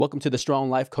Welcome to the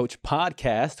Strong Life Coach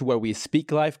podcast, where we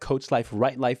speak life, coach life,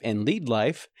 write life, and lead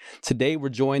life. Today, we're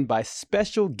joined by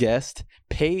special guest,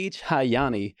 Paige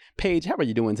Hiyane. Paige, how are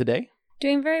you doing today?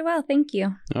 Doing very well. Thank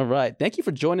you. All right. Thank you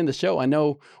for joining the show. I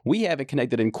know we haven't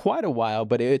connected in quite a while,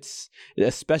 but it's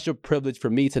a special privilege for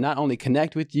me to not only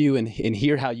connect with you and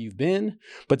hear how you've been,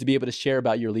 but to be able to share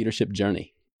about your leadership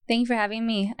journey. Thank you for having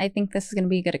me. I think this is going to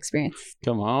be a good experience.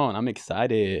 Come on. I'm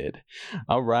excited.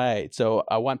 All right. So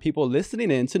I want people listening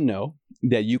in to know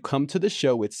that you come to the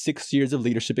show with 6 years of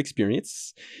leadership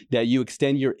experience, that you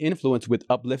extend your influence with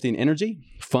uplifting energy,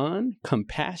 fun,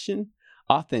 compassion,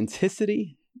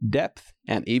 authenticity, depth,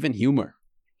 and even humor.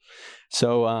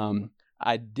 So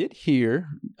I did hear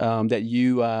that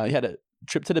you had a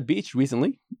trip to the beach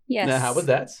recently. Yes. Now, how was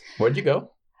that? Where'd you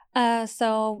go?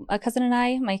 So a cousin and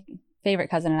I, my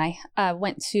favorite cousin and I,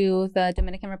 went to the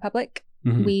Dominican Republic.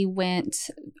 Mm-hmm. We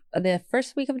went the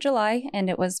first week of July, and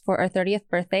it was for our 30th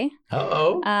birthday.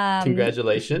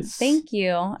 Congratulations. Thank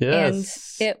you.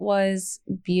 Yes. And it was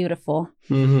beautiful.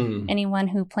 Mm-hmm. Anyone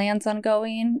who plans on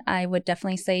going, I would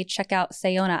definitely say check out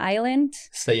Sayona Island.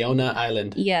 Sayona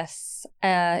Island. Yes.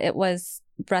 It was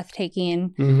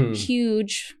breathtaking, mm-hmm.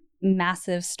 Huge,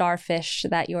 massive starfish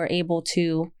that you're able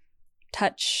to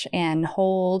touch and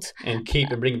hold. And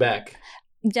keep and bring back.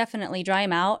 Definitely dry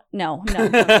them out. No.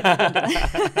 Don't do that.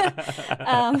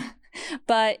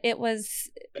 But it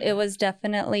was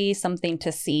definitely something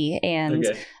to see, and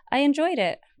okay. I enjoyed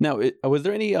it. Now, was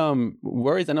there any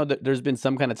worries? I know that there's been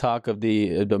some kind of talk of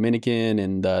the Dominican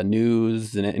and the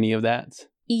news and any of that.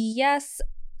 Yes.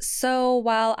 So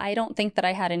while I don't think that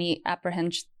I had any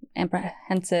apprehensive.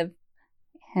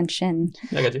 I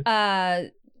got you.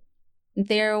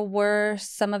 There were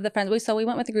some of the friends. We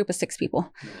went with a group of 6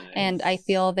 people. Nice. And I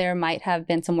feel there might have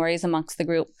been some worries amongst the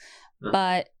group.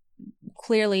 But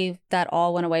clearly that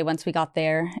all went away once we got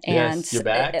there. And yes, you're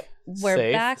back. We're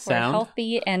safe, back. sound. We're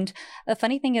healthy. And the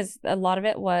funny thing is, a lot of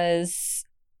it was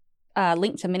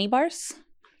linked to mini bars.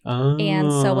 Oh.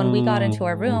 And so when we got into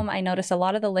our room, I noticed a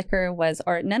lot of the liquor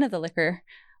none of the liquor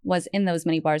was in those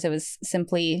mini bars. It was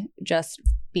simply just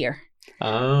beer.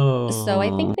 Oh. So I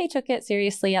think they took it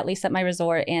seriously, at least at my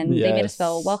resort, and yes. They made us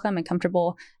feel welcome and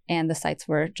comfortable, and the sights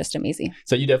were just amazing.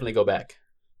 So you definitely go back?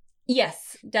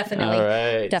 Yes, definitely. All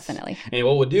right. Definitely. And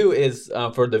what we'll do is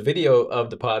for the video of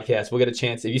the podcast, we'll get a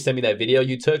chance. If you send me that video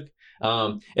you took,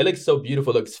 it looks so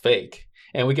beautiful, it looks fake.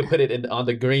 And we can put it on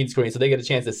the green screen so they get a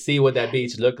chance to see what that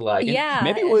beach looked like. And yeah.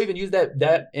 maybe we'll even use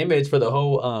that image for the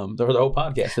whole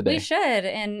podcast today. We should,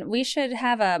 and we should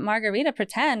have a margarita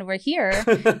pretend we're here.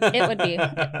 It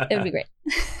would be great.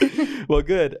 Well,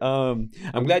 good. I'm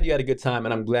glad you had a good time,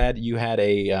 and I'm glad you had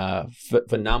a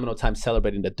phenomenal time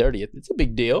celebrating the 30th. It's a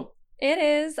big deal. It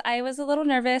is. I was a little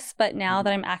nervous, but now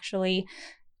that I'm actually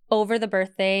over the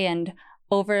birthday and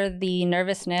over the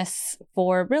nervousness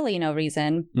for really no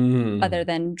reason other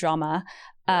than drama,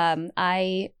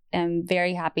 I am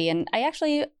very happy. And I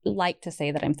actually like to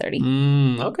say that I'm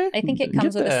 30. Okay. I think it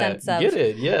comes with a sense of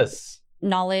yes.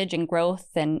 knowledge and growth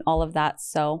and all of that.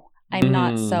 So I'm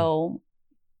not so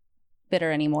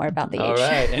bitter anymore about the age. All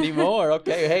right, anymore.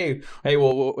 Okay. Hey.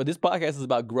 Well, this podcast is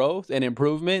about growth and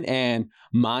improvement and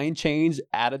mind change,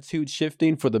 attitude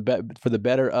shifting for the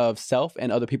better of self and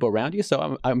other people around you.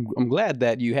 So I'm glad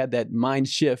that you had that mind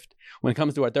shift when it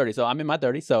comes to our 30s. So I'm in my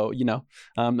 30s. So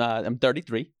I'm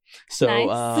 33. So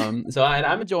nice. So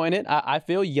I'm enjoying it. I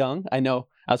feel young. I know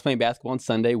I was playing basketball on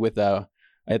Sunday with the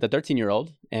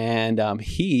 13-year-old, and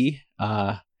he.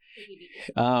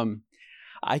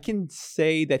 I can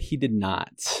say that he did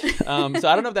not. So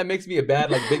I don't know if that makes me a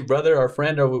bad big brother or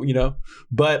friend or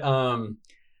but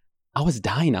I was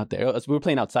dying out there. We were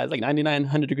playing outside, like 99,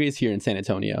 100 degrees here in San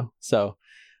Antonio. So,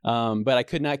 but I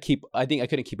could not keep. I think I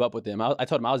couldn't keep up with him. I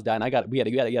told him I was dying. We had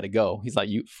to go. He's like,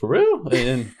 "You for real?"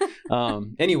 And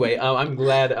anyway, I'm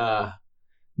glad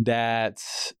that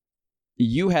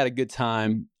you had a good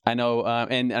time. I know,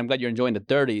 and I'm glad you're enjoying the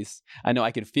 30s. I know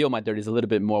I could feel my 30s a little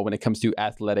bit more when it comes to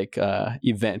athletic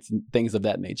events and things of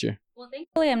that nature. Well,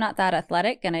 thankfully, I'm not that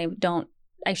athletic, and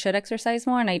I should exercise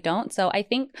more, and I don't. So I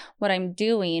think what I'm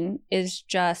doing is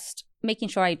just making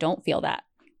sure I don't feel that.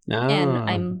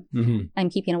 And I'm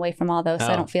keeping away from all those, so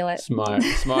I don't feel it. Smart.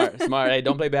 Hey,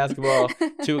 don't play basketball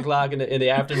 2:00 in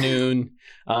the afternoon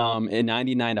in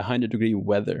 99 to 100 degree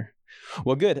weather.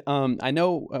 Well, good. I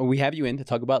know we have you in to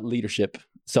talk about leadership.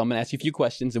 So I'm going to ask you a few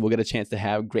questions, and we'll get a chance to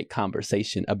have a great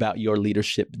conversation about your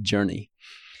leadership journey.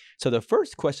 So the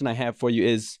first question I have for you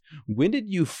is, when did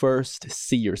you first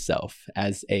see yourself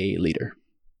as a leader?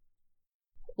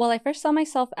 Well, I first saw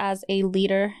myself as a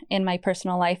leader in my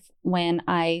personal life when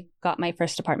I got my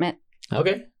first apartment.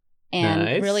 Okay.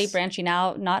 and really branching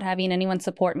out, not having anyone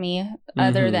support me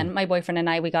other than my boyfriend and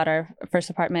I. We got our first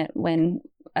apartment when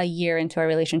a year into our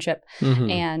relationship,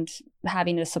 and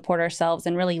having to support ourselves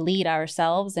and really lead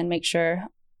ourselves and make sure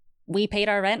we paid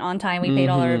our rent on time. We paid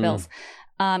all our bills.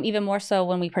 Even more so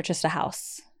when we purchased a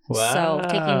house. Wow. So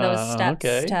taking those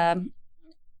steps to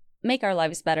make our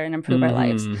lives better and improve our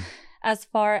lives. As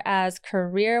far as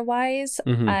career-wise,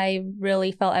 I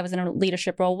really felt I was in a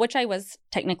leadership role, which I was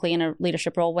technically in a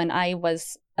leadership role when I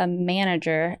was a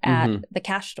manager at the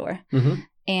cash store,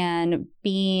 and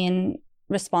being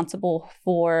responsible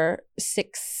for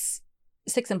six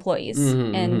employees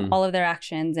and all of their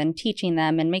actions, and teaching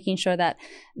them and making sure that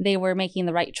they were making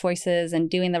the right choices and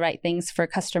doing the right things for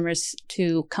customers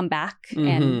to come back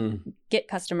and get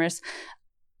customers.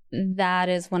 That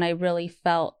is when I really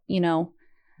felt,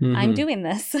 I'm doing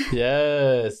this.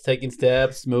 Yes, taking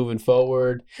steps, moving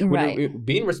forward. Right.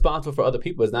 Being responsible for other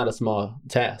people is not a small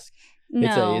task.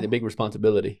 No. It's a big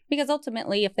responsibility. Because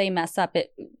ultimately, if they mess up,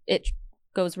 it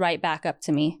goes right back up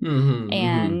to me.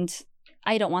 And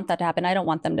I don't want that to happen. I don't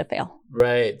want them to fail.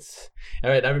 Right. All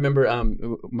right. I remember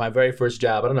my very first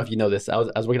job. I don't know if you know this. I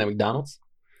was working at McDonald's.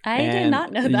 I did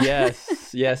not know that.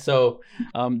 Yes. So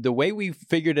the way we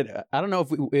figured it, I don't know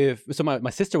if my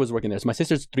sister was working there. So my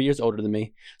sister's 3 years older than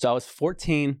me. So I was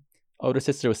 14. Older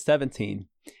sister was 17.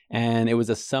 And it was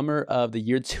the summer of the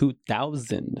year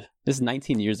 2000. This is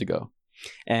 19 years ago.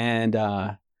 And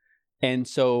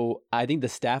so I think the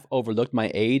staff overlooked my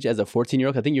age as a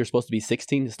 14-year-old. I think you're supposed to be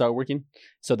 16 to start working.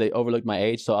 So they overlooked my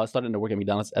age. So I was starting to work at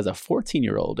McDonald's as a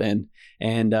 14-year-old. And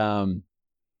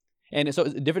so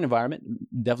it's a different environment,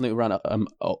 definitely around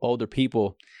older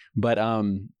people. But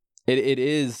it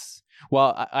is,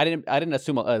 well, I didn't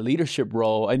assume a leadership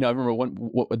role. I remember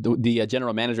the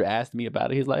general manager asked me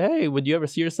about it. He's like, hey, would you ever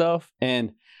see yourself?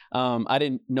 And I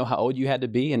didn't know how old you had to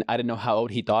be. And I didn't know how old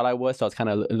he thought I was. So I was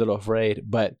kind of a little afraid.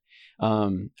 But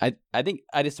I think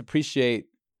I just appreciate,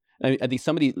 I think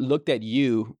somebody looked at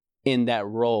you in that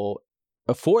role,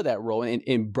 for that role,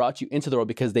 and brought you into the role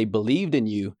because they believed in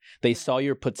you. They saw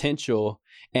your potential,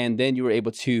 and then you were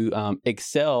able to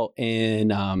excel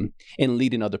in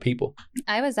leading other people.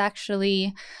 I was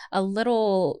actually a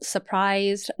little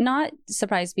surprised, not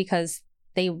surprised because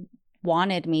they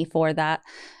wanted me for that,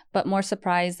 but more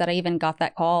surprised that I even got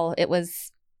that call. It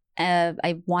was,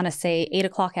 I want to say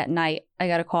 8:00 at night, I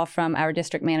got a call from our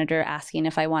district manager asking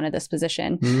if I wanted this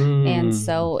position. And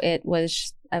so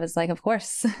I was like, of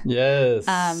course. Yes.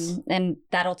 And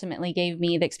that ultimately gave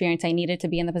me the experience I needed to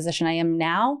be in the position I am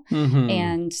now.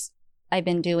 And I've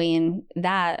been doing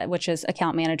that, which is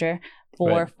account manager,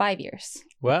 for 5 years.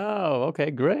 Wow. Okay,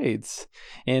 great.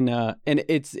 And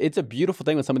it's a beautiful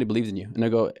thing when somebody believes in you.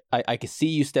 And I can see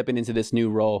you stepping into this new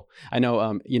role. I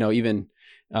know, even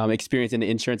experience in the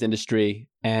insurance industry.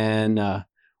 And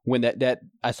when that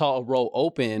I saw a role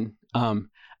open,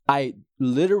 I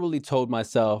literally told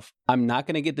myself, I'm not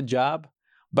going to get the job,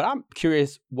 but I'm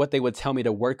curious what they would tell me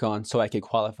to work on so I could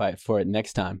qualify for it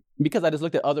next time. Because I just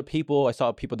looked at other people. I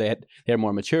saw people they were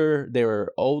more mature, they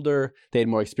were older, they had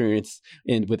more experience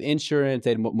with insurance,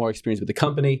 they had more experience with the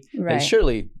company. Right. And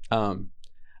surely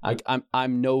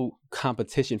I'm no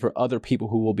competition for other people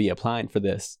who will be applying for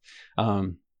this.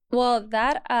 Well,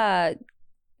 that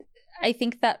I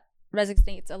think that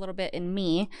resonates a little bit in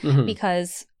me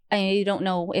because I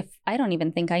don't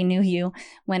even think I knew you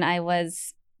when I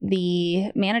was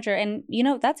the manager. And,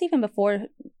 that's even before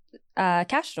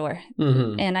cash store.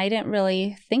 And I didn't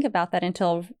really think about that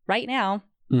until right now.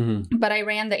 But I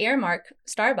ran the Airmark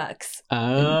Starbucks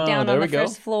down on the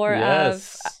first floor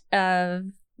of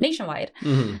Nationwide.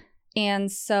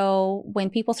 And so when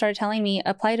people started telling me,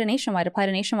 apply to Nationwide,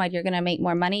 you're going to make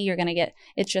more money.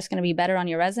 It's just going to be better on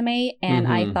your resume. And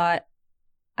I thought,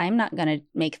 I'm not going to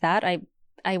make that.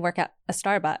 I work at a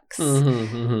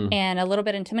Starbucks and a little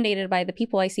bit intimidated by the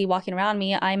people I see walking around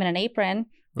me. I'm in an apron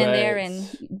and they're in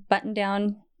button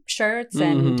down shirts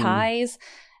and ties.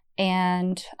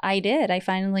 And I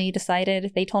finally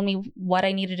decided, they told me what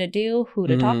I needed to do, who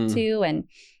to talk to, and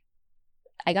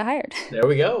I got hired. There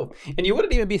we go. And you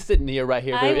wouldn't even be sitting here right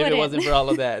here if it wasn't for all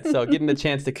of that. So getting the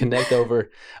chance to connect over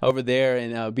there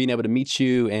and being able to meet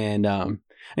you and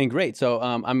great. So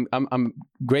I'm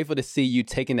grateful to see you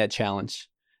taking that challenge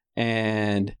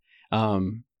and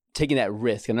taking that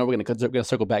risk. I know we're gonna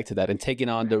circle back to that and taking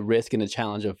on the risk and the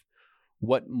challenge of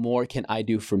what more can I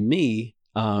do for me,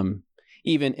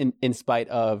 even in spite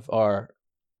of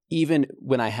even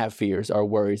when I have fears or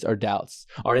worries or doubts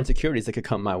or insecurities that could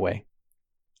come my way.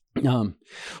 Well,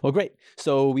 great.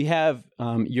 So we have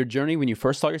your journey when you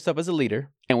first saw yourself as a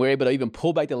leader, And we're able to even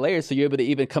pull back the layers, so you're able to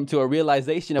even come to a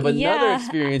realization of another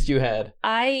experience you had.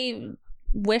 I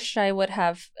wish I would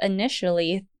have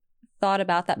initially thought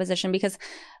about that position, because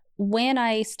when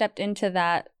I stepped into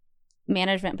that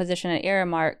management position at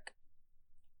Aramark,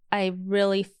 I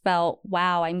really felt,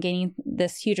 wow, I'm gaining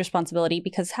this huge responsibility,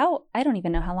 because I don't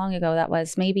even know how long ago that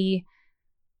was, maybe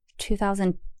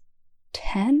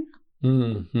 2010?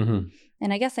 Mm-hmm.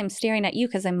 And I guess I'm staring at you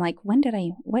because I'm like,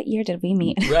 what year did we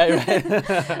meet?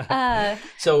 Right.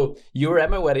 So you were at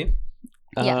my wedding.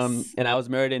 Yes. And I was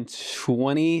married in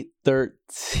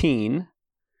 2013.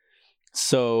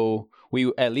 So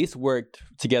we at least worked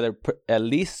together at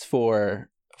least for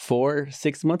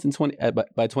 6 months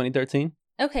by 2013.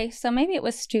 Okay, so maybe it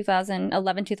was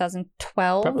 2011,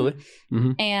 2012. Probably.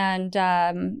 Mm-hmm. And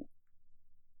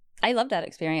I loved that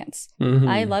experience. Mm-hmm.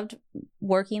 I loved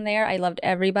working there. I loved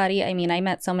everybody. I mean, I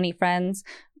met so many friends.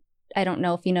 I don't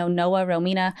know if you know Noah,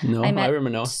 Romina. No, I remember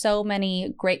Noah. So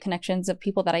many great connections of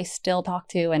people that I still talk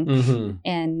to. And mm-hmm.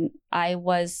 and I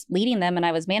was leading them and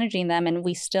I was managing them. And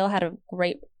we still had a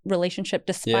great relationship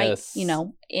despite,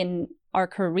 in our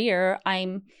career,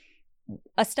 I'm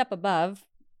a step above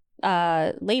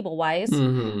label-wise.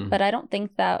 Mm-hmm. But I don't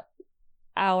think that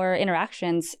our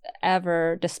interactions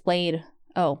ever displayed,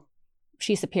 oh,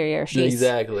 she's superior.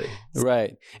 Exactly.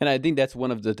 Right. And I think that's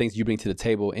one of the things you bring to the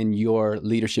table in your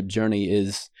leadership journey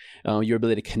is your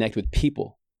ability to connect with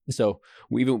people. So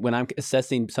even when I'm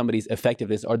assessing somebody's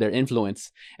effectiveness or their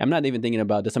influence, I'm not even thinking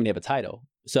about, does somebody have a title?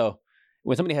 So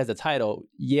when somebody has a title,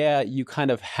 you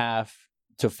kind of have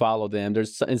to follow them.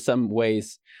 There's in some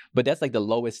ways, but that's like the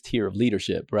lowest tier of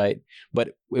leadership, right? But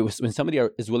it was when somebody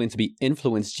is willing to be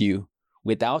influenced you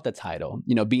without the title,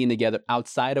 being together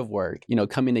outside of work,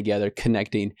 coming together,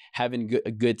 connecting, having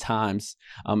good times.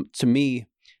 To me,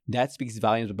 that speaks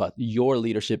volumes about your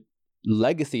leadership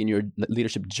legacy and your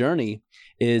leadership journey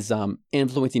is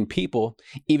influencing people,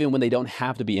 even when they don't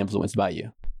have to be influenced by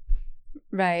you.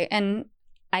 Right. And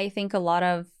I think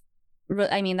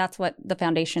that's what the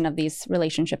foundation of these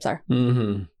relationships are.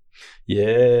 Mm-hmm.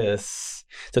 Yes.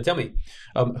 So tell me,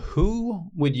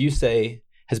 who would you say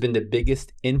has been the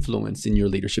biggest influence in your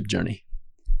leadership journey?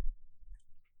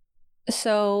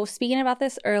 So speaking about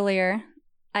this earlier,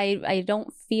 I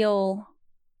don't feel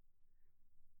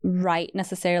right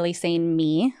necessarily saying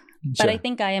me, but I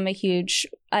think I'm a huge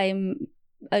influencer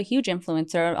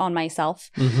on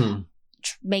myself, mm-hmm.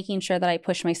 Making sure that I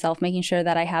push myself, making sure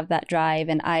that I have that drive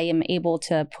and I am able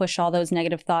to push all those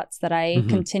negative thoughts that I mm-hmm.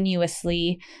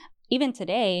 continuously, even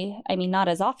today, I mean, not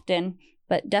as often,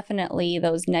 but definitely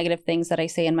those negative things that I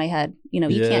say in my head, you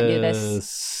can't do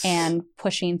this, and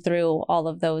pushing through all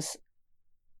of those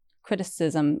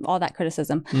all that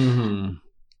criticism. Mm-hmm.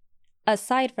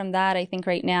 Aside from that, I think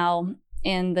right now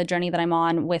in the journey that I'm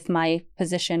on with my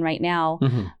position right now,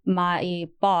 mm-hmm. my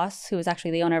boss, who is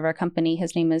actually the owner of our company,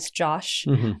 his name is Josh.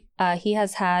 Mm-hmm. He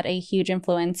has had a huge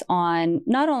influence on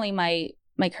not only my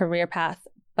career path,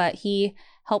 but he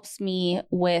helps me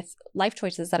with life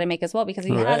choices that I make as well, because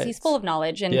he's full of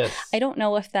knowledge. And I don't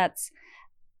know if that's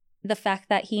the fact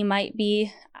that he might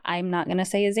be, I'm not going to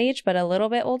say his age, but a little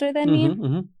bit older than me.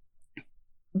 Mm-hmm.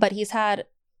 But he's had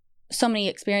so many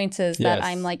experiences that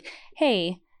I'm like,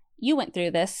 hey, you went through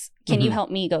this. Can mm-hmm. you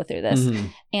help me go through this? Mm-hmm.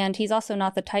 And he's also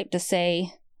not the type to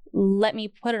say, let me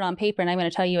put it on paper and I'm going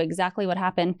to tell you exactly what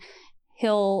happened.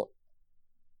 He'll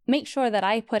make sure that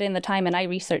I put in the time and I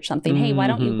research something. Mm-hmm. Hey, why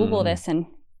don't you Google this and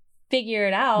figure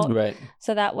it out? Right.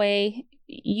 So that way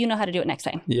you know how to do it next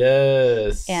time.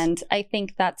 Yes. And I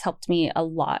think that's helped me a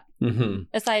lot. Mm-hmm.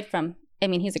 Aside from,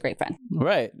 he's a great friend.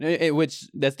 Right. Which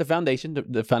that's the foundation,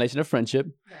 the foundation of friendship.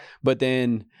 Right. But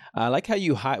then I like how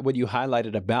what you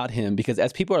highlighted about him, because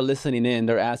as people are listening in,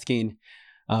 they're asking,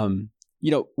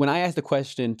 when I asked the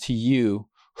question to you,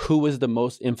 who was the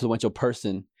most influential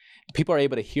person? People are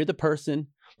able to hear the person,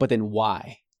 but then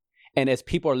why? And as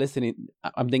people are listening,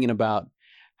 I'm thinking about,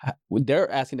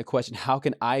 they're asking the question, how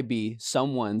can I be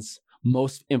someone's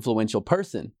most influential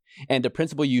person? And the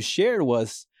principle you shared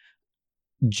was,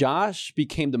 Josh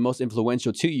became the most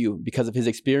influential to you because of his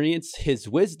experience, his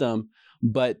wisdom,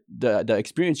 but the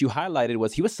experience you highlighted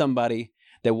was he was somebody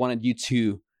that wanted you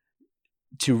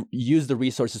to use the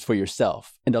resources for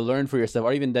yourself and to learn for yourself.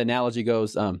 Or even the analogy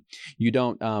goes, you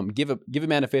don't give a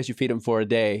man a fish, you feed him for a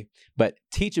day, but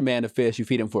teach a man to fish, you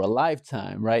feed him for a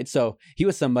lifetime, right? So he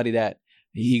was somebody that,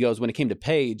 he goes, when it came to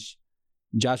Paige,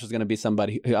 Josh was going to be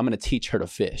somebody who I'm going to teach her to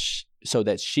fish so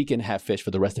that she can have fish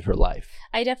for the rest of her life.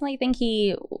 I definitely think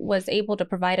he was able to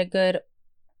provide a good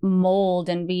mold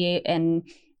and be in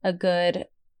a good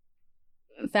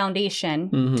foundation,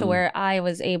 mm-hmm. to where I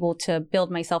was able to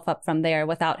build myself up from there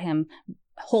without him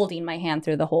holding my hand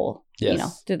through the whole,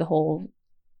 Yes. through the whole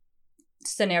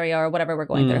scenario or whatever we're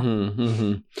going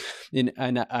through.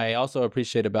 And I also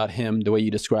appreciate about him, the way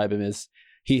you describe him, is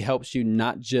he helps you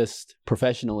not just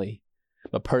professionally,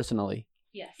 but personally.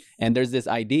 Yes. And there's this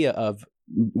idea of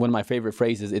one of my favorite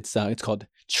phrases. It's called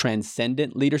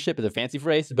transcendent leadership. It's a fancy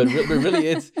phrase, but really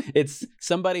it's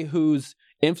somebody whose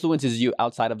influences you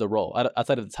outside of the role,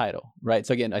 outside of the title, right?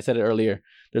 So again, I said it earlier.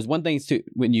 There's one thing to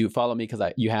when you follow me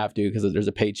because you have to, because there's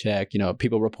a paycheck.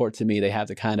 People report to me. They have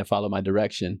to kind of follow my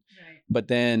direction. Right. But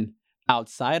then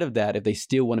outside of that, if they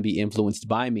still want to be influenced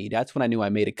by me, that's when I knew I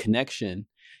made a connection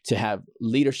to have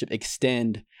leadership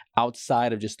extend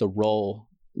outside of just the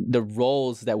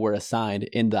roles that were assigned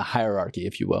in the hierarchy,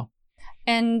 if you will.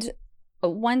 And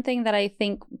one thing that I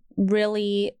think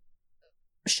really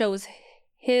shows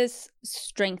his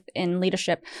strength in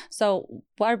leadership. So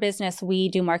our business, we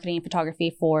do marketing and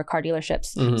photography for car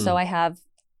dealerships. Mm-hmm. So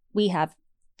we have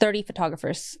 30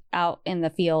 photographers out in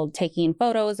the field taking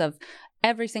photos of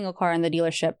every single car in the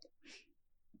dealership.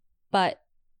 But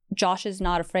Josh is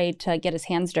not afraid to get his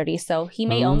hands dirty. So he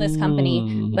may own this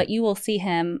company, but you will see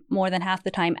him more than half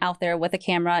the time out there with a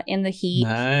camera in the heat.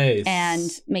 Nice. And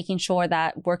making sure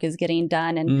that work is getting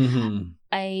done. And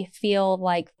I feel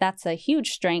like that's a huge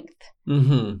strength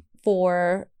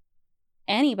for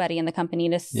anybody in the company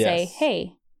to say,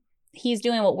 hey, he's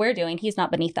doing what we're doing. He's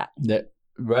not beneath that.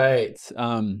 Right.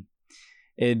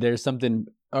 There's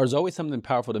always something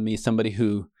powerful to me, somebody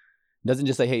who doesn't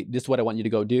just say, hey, this is what I want you to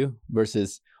go do,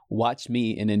 versus watch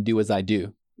me and then do as I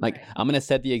do. Like, right. I'm going to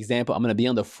set the example. I'm going to be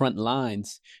on the front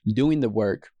lines doing the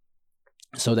work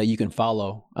so that you can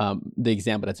follow the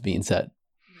example that's being set.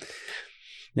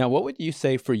 Now, what would you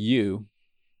say for you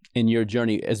in your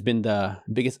journey has been the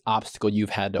biggest obstacle you've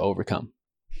had to overcome?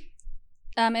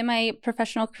 In my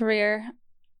professional career,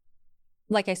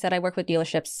 like I said, I work with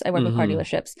dealerships. I work with car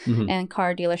dealerships. And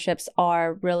car dealerships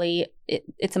are really,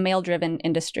 it's a male-driven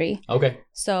industry. Okay.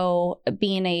 So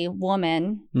being a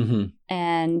woman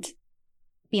and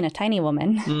being a tiny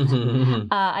woman,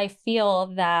 I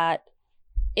feel that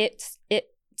it's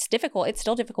difficult. It's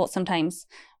still difficult sometimes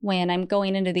when I'm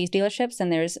going into these dealerships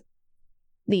and there's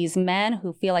these men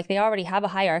who feel like they already have a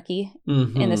hierarchy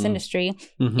in this industry.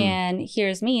 And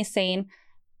here's me saying,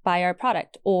 buy our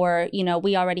product, or,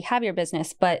 we already have your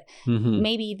business, but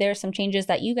maybe there's some changes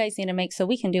that you guys need to make so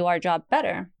we can do our job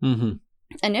better.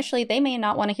 Initially, they may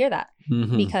not want to hear that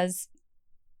because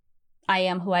I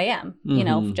am who I am,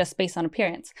 just based on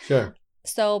appearance. Sure.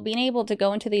 So being able to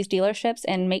go into these dealerships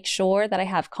and make sure that I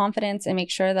have confidence and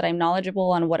make sure that I'm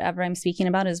knowledgeable on whatever I'm speaking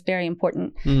about is very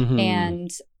important.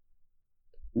 And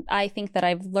I think that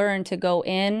I've learned to go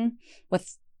in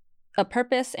with a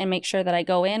purpose and make sure that I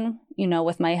go in,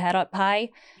 with my head up high.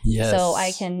 Yes. So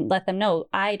I can let them know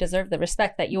I deserve the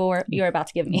respect that you're about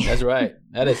to give me. That's right.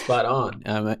 That is spot on.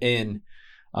 And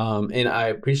I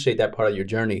appreciate that part of your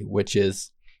journey, which is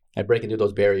breaking through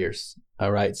those barriers.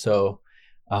 All right. So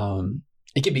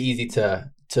it can be easy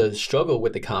to struggle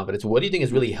with the confidence. What do you think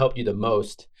has really helped you the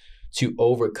most to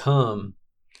overcome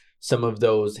some of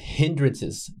those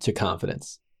hindrances to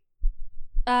confidence?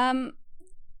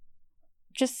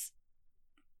 Just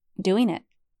doing it.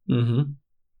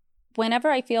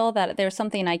 Whenever I feel that there's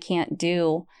something I can't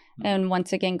do, and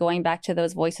once again, going back to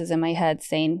those voices in my head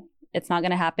saying, it's not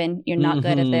going to happen. You're not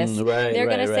good at this. They're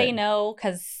going to say no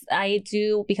because I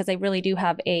really do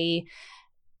have a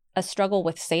struggle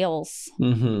with sales.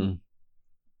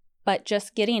 But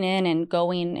just getting in and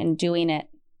going and doing it,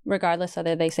 regardless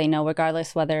whether they say no,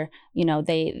 regardless whether,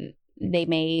 they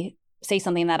may say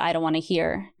something that I don't want to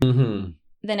hear. The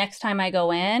next time I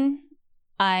go in,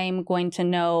 I'm going to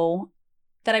know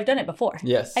that I've done it before.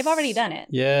 Yes. I've already done it.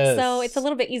 Yes. So it's a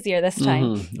little bit easier this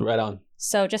time. Right on.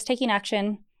 So just taking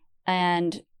action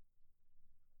and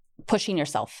pushing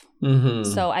yourself.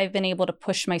 So I've been able to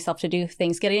push myself to do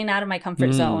things, getting out of my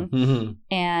comfort zone.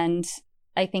 And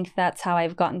I think that's how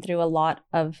I've gotten through a lot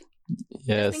of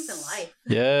things in life.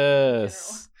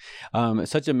 Yes.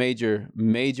 Such a major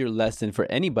lesson for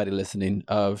anybody listening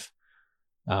of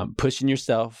pushing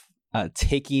yourself,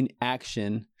 taking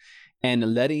action,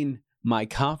 and letting my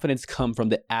confidence come from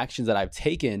the actions that I've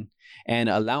taken, and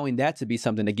allowing that to be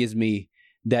something that gives me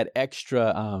that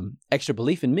extra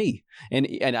belief in me.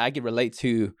 And I can relate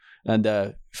to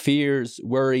the fears,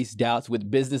 worries, doubts with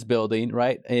business building,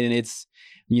 right? And it's,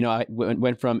 I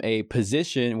went from a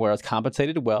position where I was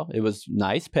compensated well. It was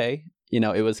nice pay.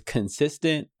 It was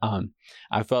consistent.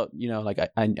 I felt, like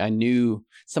I knew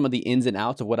some of the ins and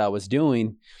outs of what I was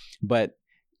doing, but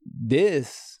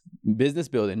this business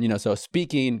building, so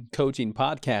speaking, coaching,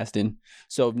 podcasting.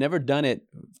 So I've never done it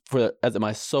as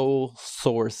my sole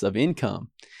source of income.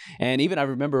 And even I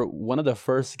remember one of the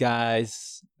first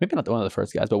guys, maybe not one of the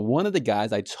first guys, but one of the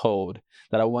guys I told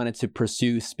that I wanted to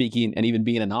pursue speaking and even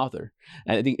being an author.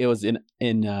 And I think it was in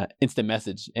instant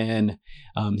message. And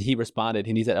he responded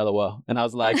and he said, LOL. And I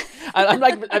was like,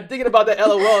 I'm thinking about that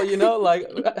LOL, like,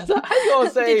 how you gonna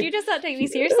say? Did you just not take me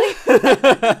seriously?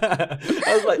 I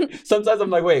was like, sometimes I'm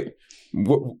like, wait,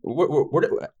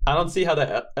 I don't see how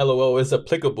that LOL is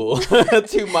applicable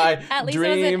to my At least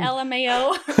dream. it was an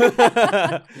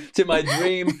LMAO. To my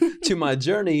dream, to my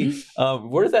journey.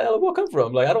 Where does that LOL come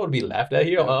from? Like, I don't want to be laughed at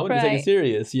here. I want to be taken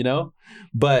serious,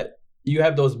 But you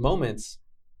have those moments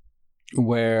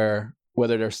where,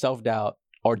 whether there's self-doubt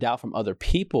or doubt from other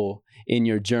people in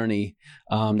your journey,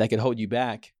 that could hold you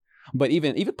back. But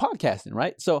even podcasting,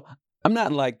 right? So I'm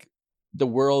not like the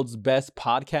world's best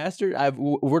podcaster.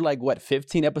 We're like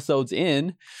 15 episodes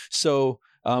in. So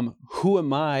who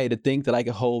am I to think that I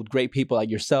could hold great people like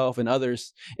yourself and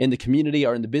others in the community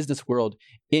or in the business world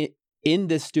in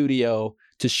this studio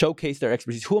to showcase their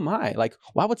expertise? Who am I? Like,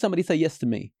 why would somebody say yes to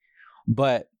me?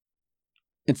 But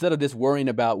instead of this worrying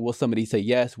about, will somebody say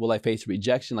yes? Will I face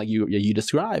rejection? Like you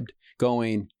described,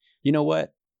 going, you know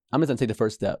what? I'm just gonna take the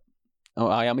first step. I'm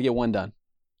gonna get one done.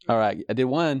 All right, I did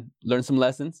one, learned some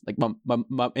lessons. Like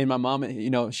my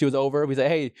mom, she was over. We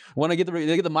said, hey, want to get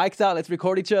the mics out? Let's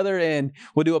record each other and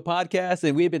we'll do a podcast.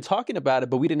 And we had been talking about it,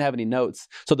 but we didn't have any notes.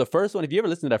 So the first one, if you ever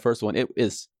listen to that first one, it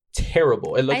is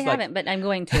terrible. It looks I haven't, but I'm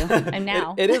going to. I'm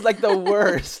now. It is like the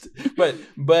worst.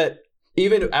 But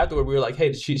even afterward, we were like,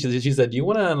 hey, she said, do you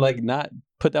want to like not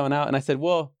put that one out? And I said,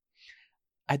 well,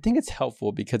 I think it's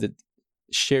helpful because it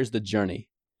shares the journey.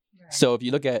 Right. So if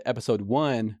you look at episode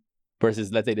 1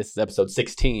 versus, let's say this is episode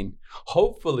 16,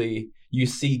 hopefully you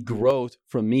see growth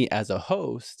from me as a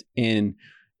host in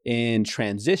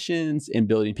transitions, in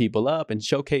building people up and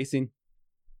showcasing.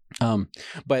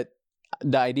 But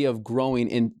the idea of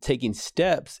growing and taking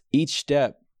steps, each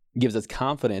step gives us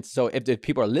confidence. So if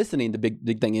people are listening, the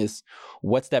big thing is,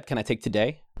 what step can I take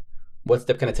today? What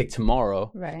step can I take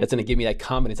tomorrow? Right. That's going to give me that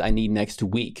confidence I need next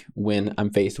week when I'm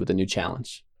faced with a new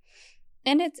challenge.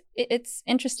 And it's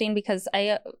interesting because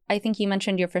I think you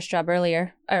mentioned your first job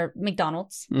earlier, or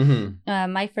McDonald's.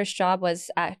 Mm-hmm. My first job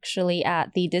was actually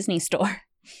at the Disney store.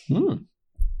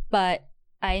 But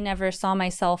I never saw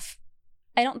myself,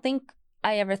 I don't think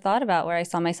I ever thought about where I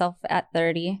saw myself at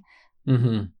 30.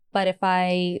 Mm-hmm. But if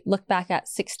I look back at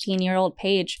 16-year-old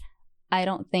Paige, I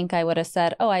don't think I would have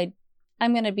said, oh, I'm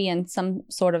going to be in some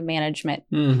sort of management.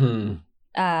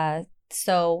 Mm-hmm.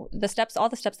 So all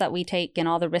the steps that we take and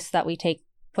all the risks that we take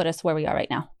put us where we are right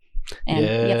now. And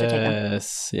we have to take them.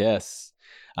 Yes.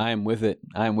 I am with it.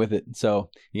 So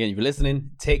again, if you're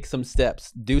listening, take some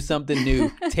steps, do something new,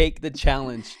 take the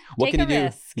challenge. What can you do?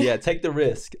 Yeah, take the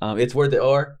risk. It's worth it.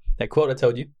 Or that quote I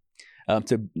told you,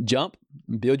 to jump,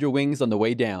 build your wings on the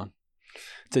way down,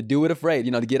 to do it afraid,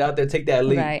 to get out there, take that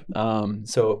leap. Right.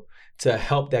 So to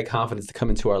help that confidence to come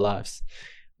into our lives.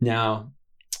 Now,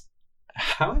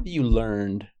 how have you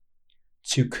learned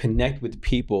to connect with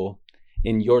people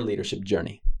in your leadership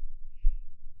journey?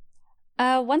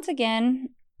 Once again,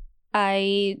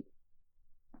 I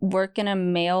work in a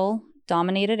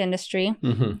male-dominated industry,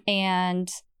 mm-hmm. and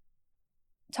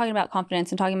talking about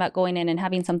confidence and talking about going in and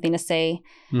having something to say,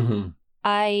 mm-hmm.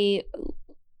 I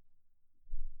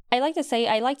like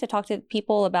to talk to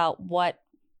people about what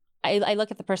I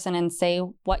look at the person and say,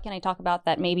 what can I talk about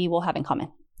that maybe we'll have in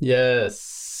common?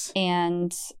 Yes.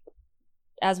 And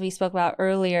as we spoke about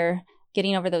earlier,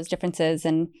 getting over those differences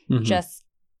and mm-hmm. just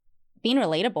being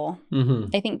relatable.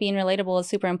 Mm-hmm. I think being relatable is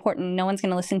super important. No one's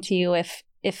going to listen to you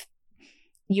if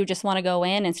you just want to go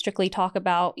in and strictly talk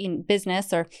about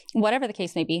business or whatever the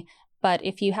case may be. But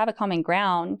if you have a common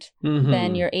ground, mm-hmm.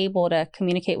 then you're able to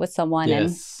communicate with someone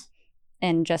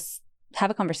and just have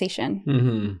a conversation.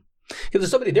 Mm-hmm. Because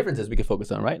there's so many differences we can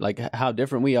focus on, right? Like how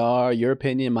different we are, your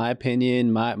opinion, my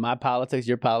politics,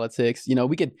 your politics.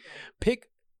 We could pick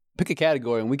a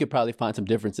category and we could probably find some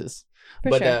differences.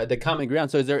 But the common ground.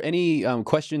 So is there any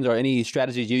questions or any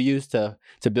strategies you use to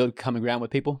build common ground with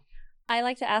people? I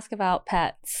like to ask about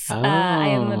pets. Oh. I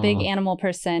am a big animal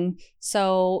person.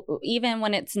 So even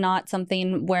when it's not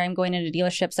something where I'm going into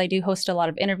dealerships, I do host a lot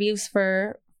of interviews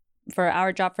for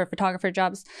our job, for photographer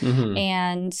jobs. Mm-hmm.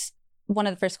 And one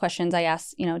of the first questions I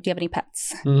ask, do you have any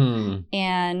pets? Mm.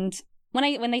 And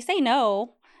when they say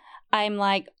no, I'm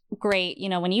like, great.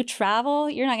 When you travel,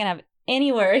 you're not going to have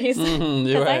any worries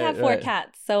because I have 4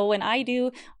 cats. So when I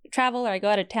do travel or I go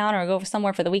out of town or I go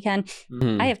somewhere for the weekend,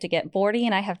 I have to get boarding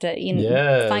and I have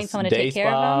to find someone to take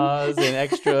care of them. And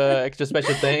extra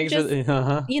special things. Just,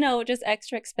 just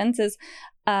extra expenses.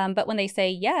 But when they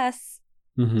say yes,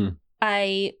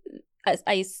 I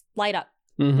light up.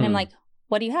 And I'm like,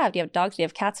 what do you have? Do you have dogs? Do you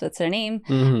have cats? What's their name?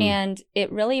 And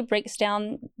it really breaks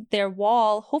down their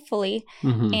wall, hopefully,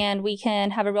 and we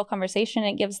can have a real conversation.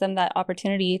 It gives them that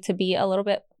opportunity to be a little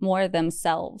bit more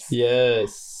themselves.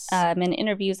 Yes. In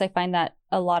interviews, I find that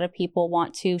a lot of people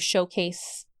want to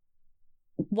showcase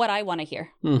what I want to hear.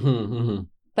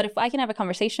 But if I can have a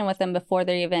conversation with them before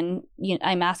they're even,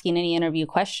 I'm asking any interview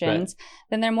questions,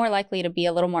 then they're more likely to be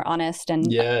a little more honest. And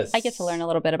I get to learn a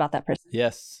little bit about that person.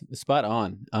 Yes, spot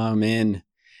on. And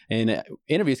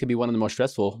interviews can be one of the most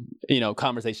stressful,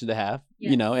 conversations to have,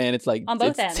 and it's like, on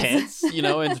both ends. Tense, and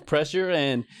it's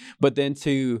pressure. But then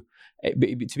to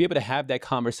be able to have that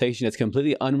conversation that's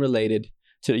completely unrelated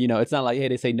to, it's not like, hey,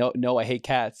 they say, no, I hate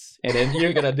cats. And then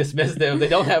you're going to dismiss them. They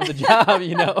don't have the job,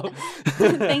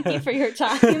 Thank you for your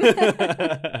time.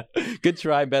 Good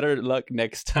try. Better luck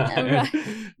next time.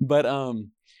 Right.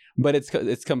 But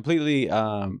it's completely,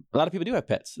 a lot of people do have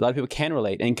pets. A lot of people can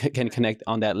relate and can connect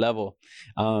on that level.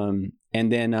 But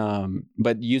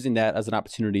using that as an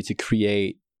opportunity to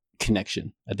create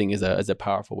connection, I think is a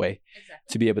powerful way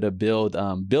to be able to build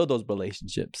those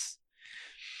relationships.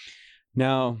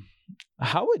 Now,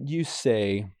 how would you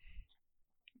say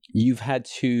you've had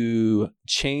to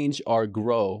change or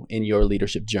grow in your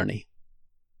leadership journey?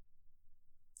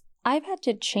 I've had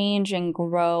to change and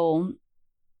grow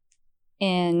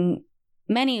in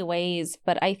many ways,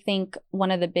 but I think one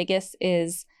of the biggest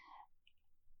is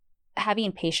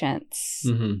having patience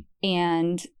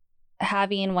and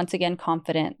having, once again,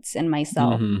 confidence in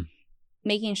myself.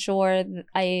 Making sure that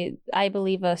I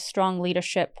believe a strong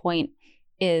leadership point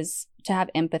is to have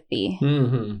empathy.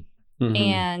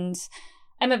 And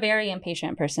I'm a very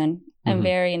impatient person. I'm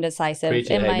very indecisive. Me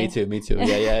too.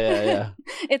 Yeah.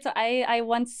 It's I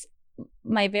once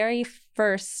my very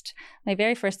first Louis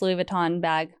Vuitton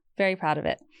bag, very proud of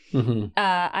it.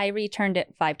 I returned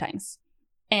it 5 times.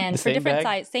 And for different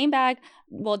size, same bag,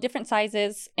 different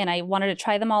sizes, and I wanted to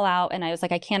try them all out. And I was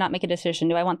like, I cannot make a decision.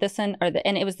 Do I want this one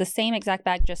and it was the same exact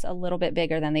bag, just a little bit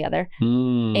bigger than the other.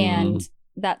 And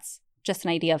that's just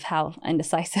an idea of how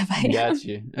indecisive I am. Got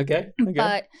you. Okay.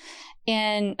 But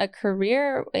in a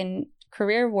career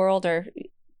world, or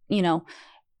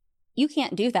you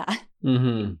can't do that.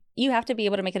 You have to be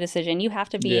able to make a decision. You have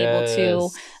to be able to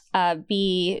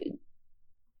be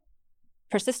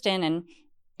persistent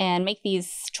and make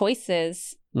these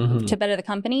choices to better the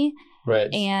company.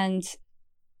 Right. And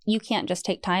you can't just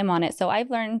take time on it. So I've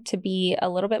learned to be a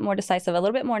little bit more decisive, a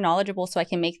little bit more knowledgeable so I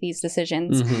can make these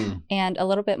decisions, and a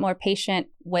little bit more patient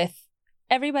with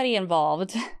everybody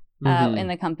involved in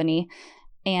the company,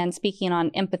 and speaking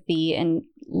on empathy and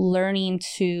learning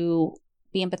to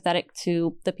be empathetic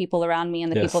to the people around me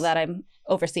and the people that I'm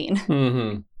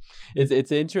overseeing.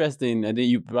 It's interesting. I think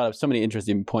you brought up so many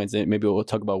interesting points, and maybe we'll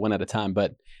talk about one at a time,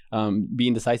 but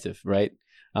being decisive, right?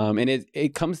 And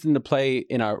it comes into play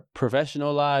in our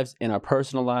professional lives, in our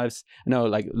personal lives. I know,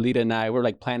 like Lita and I, we're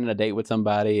like planning a date with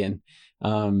somebody, and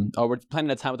or we're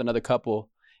planning a time with another couple,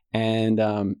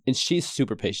 and she's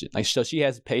super patient. Like, so she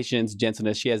has patience,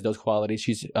 gentleness. She has those qualities.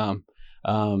 She's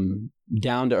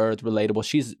down to earth, relatable.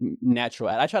 She's natural.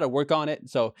 I try to work on it.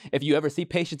 So if you ever see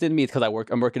patience in me, it's because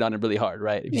I'm working on it really hard,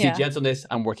 right? If you see gentleness,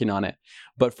 I'm working on it.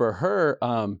 But for her,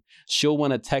 she'll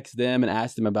want to text them and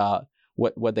ask them about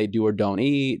what they do or don't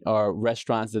eat, or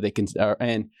restaurants that they can.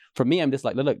 And for me, I'm just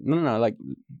like, look, no, like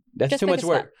that's just too much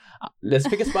work. Let's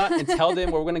pick a spot and tell them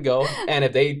where we're gonna go. And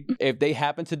if they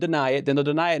happen to deny it, then they'll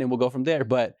deny it, and we'll go from there.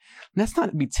 But let's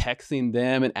not be texting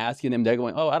them and asking them. They're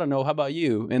going, oh, I don't know. How about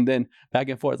you? And then back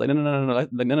and forth. It's like no, like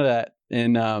none of that.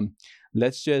 And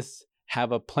let's just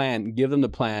have a plan. Give them the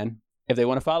plan. If they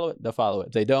want to follow it, they'll follow it.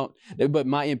 If they don't, but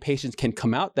my impatience can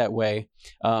come out that way.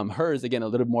 Hers, again, a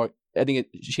little more. I think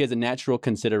she has a natural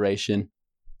consideration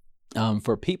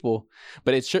for people,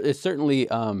 but it's certainly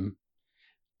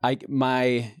I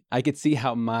could see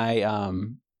how my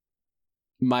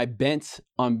bent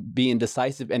on being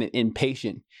decisive and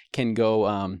impatient can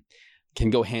go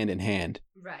hand in hand.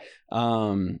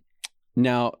 Right.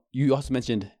 Now, you also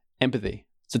mentioned empathy.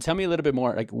 So tell me a little bit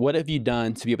more. Like, what have you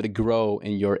done to be able to grow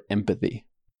in your empathy?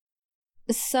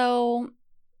 So,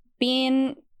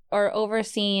 being or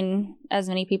overseeing as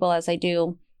many people as I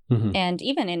do, and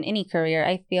even in any career,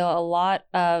 I feel a lot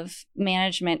of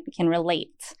management can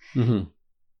relate.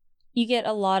 You get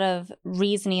a lot of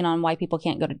reasoning on why people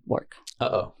can't go to work.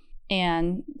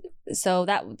 And so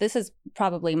this is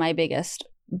probably my biggest,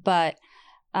 but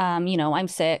I'm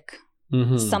sick.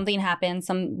 Mm-hmm. Something happened,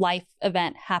 some life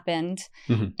event happened.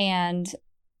 Mm-hmm. And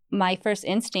my first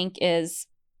instinct is,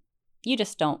 you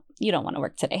don't want to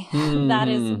work today.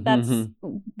 Mm-hmm. That's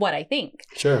what I think.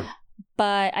 Sure.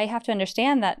 But I have to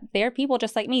understand that there are people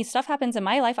just like me. Stuff happens in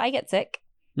my life. I get sick.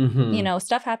 Mm-hmm.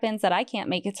 Stuff happens that I can't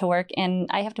make it to work, and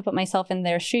I have to put myself in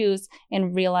their shoes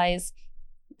and realize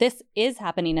this is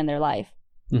happening in their life.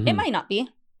 Mm-hmm. It might not be,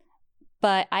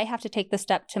 but I have to take the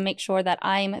step to make sure that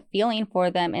I'm feeling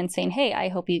for them and saying, hey, I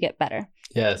hope you get better.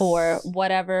 Yes. Or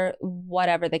whatever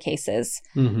the case is.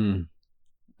 Mm-hmm.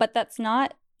 But that's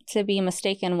not to be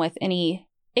mistaken with any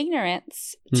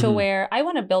ignorance to where I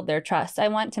want to build their trust. I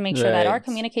want to make sure that our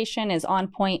communication is on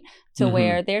point to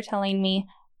where they're telling me,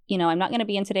 I'm not going to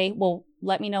be in today. Well,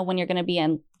 let me know when you're going to be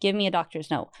in. Give me a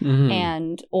doctor's note.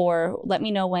 Or let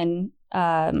me know when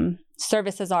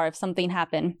services are if something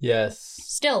happened. Yes.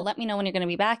 Still, let me know when you're going to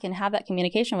be back and have that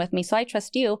communication with me. So I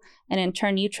trust you. And in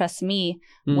turn, you trust me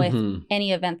with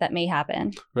any event that may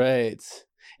happen. Right.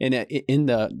 And in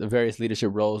the various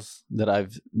leadership roles that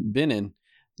I've been in,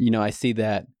 I see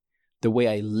that the way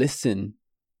I listen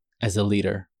as a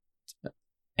leader,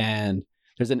 and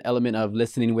there's an element of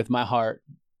listening with my heart,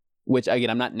 which again,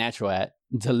 I'm not natural at,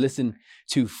 to listen,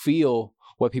 to feel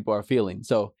what people are feeling.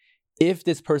 So if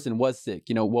this person was sick,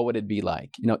 what would it be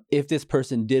like? If this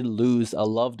person did lose a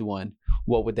loved one,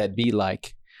 what would that be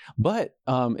like? But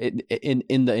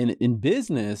in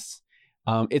business,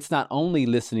 it's not only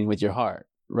listening with your heart,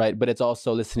 right? But it's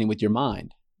also listening with your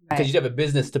mind, because you have a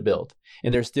business to build,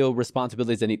 and there's still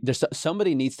responsibilities that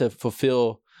somebody needs to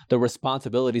fulfill the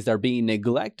responsibilities that are being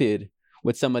neglected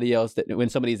with somebody else when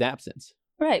somebody's absence.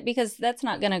 Right, because that's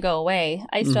not going to go away.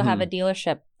 I still have a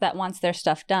dealership that wants their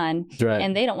stuff done,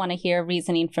 and they don't want to hear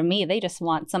reasoning from me. They just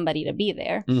want somebody to be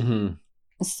there.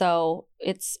 So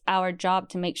it's our job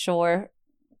to make sure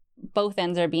both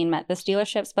ends are being met, this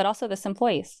dealerships, but also this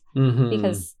employees.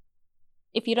 Because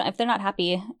if they're not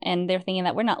happy and they're thinking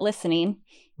that we're not listening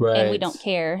and we don't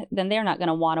care, then they're not going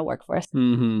to want to work for us.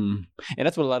 And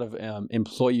that's what a lot of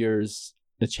employers,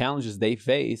 the challenges they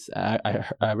face.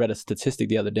 I read a statistic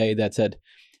the other day that said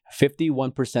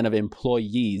 51% of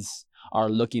employees are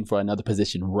looking for another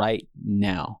position right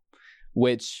now,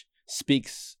 which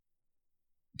speaks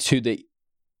to the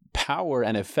power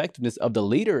and effectiveness of the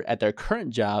leader at their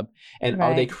current job. And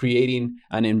are they creating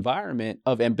an environment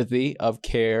of empathy, of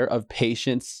care, of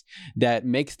patience that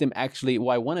makes them actually,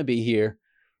 I want to be here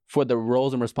for the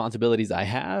roles and responsibilities I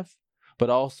have, but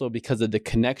also because of the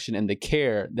connection and the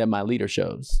care that my leader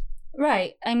shows.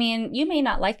 Right. I mean, you may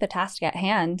not like the task at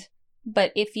hand,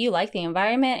 but if you like the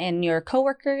environment and your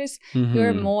coworkers,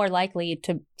 you're more likely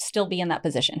to still be in that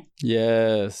position.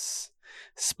 Yes.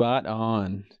 Spot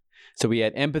on. So we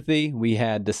had empathy, we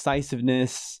had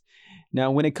decisiveness.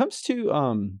 Now, when it comes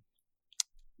to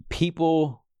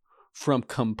people from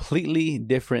completely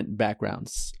different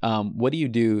backgrounds, what do you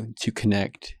do to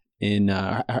connect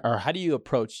or how do you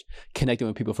approach connecting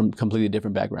with people from completely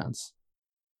different backgrounds?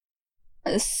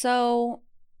 So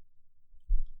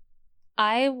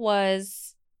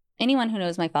anyone who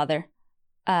knows my father,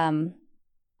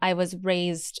 I was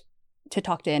raised to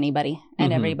talk to anybody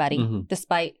and everybody,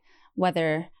 despite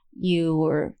whether you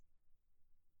were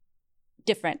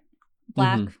different,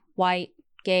 Black, white,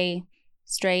 gay,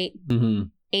 straight,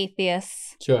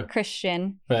 atheist,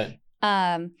 Christian. Right.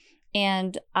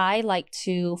 And I like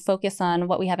to focus on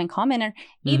what we have in common, and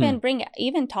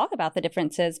even talk about the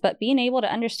differences, but being able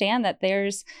to understand that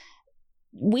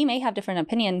we may have different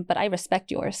opinion, but I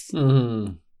respect yours.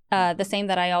 The same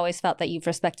that I always felt that you've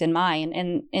respected mine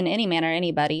in any manner,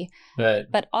 anybody. Right.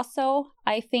 But also,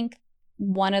 I think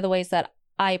one of the ways that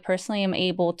I personally am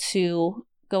able to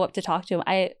go up to talk to him,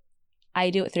 I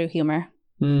do it through humor.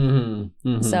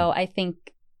 So I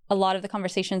think a lot of the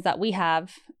conversations that we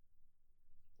have,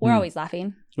 we're always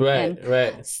laughing. Right.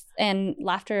 And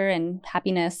laughter and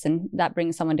happiness, and that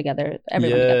brings everyone together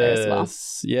as well.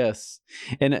 Yes.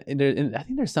 And I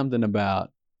think there's something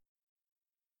about,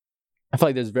 I feel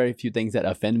like there's very few things that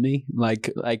offend me.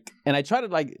 And I try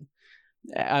to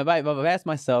I've asked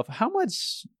myself, how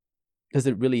much does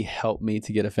it really help me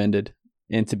to get offended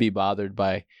and to be bothered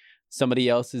by somebody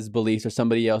else's beliefs or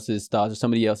somebody else's thoughts or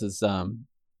somebody else's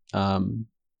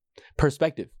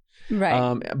perspective?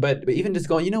 Right. But even just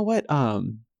going,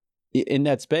 in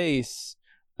that space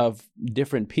of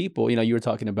different people, you were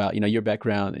talking about, your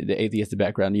background, the atheistic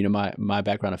background, my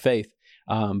background of faith,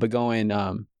 but going,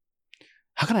 how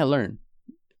can I learn?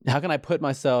 how can I put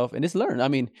myself and just learn? I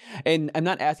mean, and I'm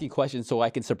not asking questions so I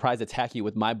can surprise attack you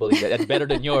with my belief that's better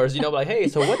than yours. You know, like, hey,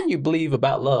 so what do you believe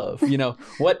about love? You know,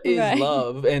 what is Right.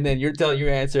 love? And then you're telling your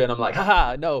answer, and I'm like,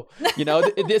 haha, no. You know,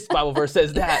 this Bible verse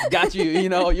says that. Got you. You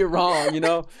know, you're wrong. You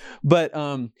know, but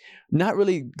not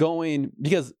really going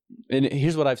because. And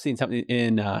here's what I've seen.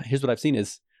 Here's what I've seen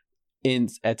is,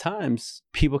 at times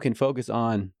people can focus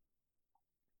on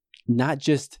not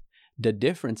just the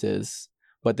differences,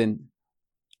 but then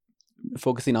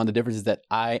focusing on the differences that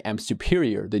I am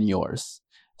superior than yours.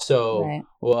 So, Right.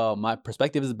 well, my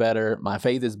perspective is better, my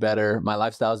faith is better, my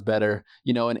lifestyle is better,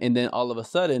 you know, and then all of a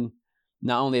sudden,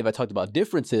 not only have I talked about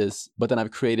differences, but then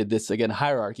I've created this, again,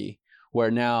 hierarchy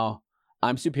where now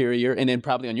I'm superior. And then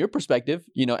probably on your perspective,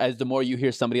 you know, as the more you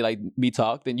hear somebody like me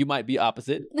talk, then you might be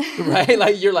opposite, right?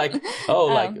 Like you're like, oh,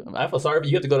 like I feel sorry, but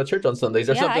you have to go to church on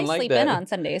Sundays or something like that. I sleep in on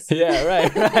Sundays. Yeah,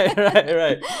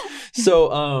 right.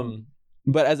 So,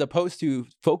 but as opposed to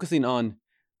focusing on,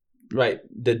 right,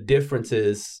 the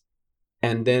differences,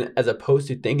 and then as opposed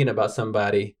to thinking about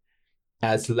somebody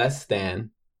as less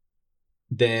than,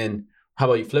 then how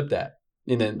about you flip that?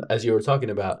 And then as you were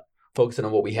talking about, focusing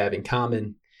on what we have in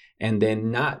common, and then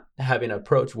not having an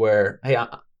approach where, hey,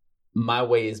 my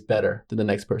way is better than the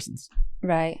next person's.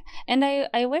 Right. And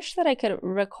I wish that I could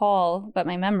recall, but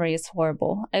my memory is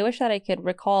horrible. I wish that I could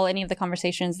recall any of the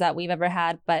conversations that we've ever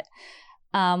had, but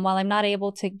while I'm not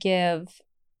able to give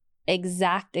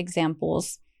exact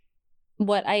examples,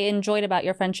 what I enjoyed about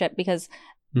your friendship, because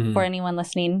for anyone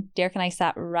listening, Derek and I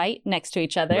sat right next to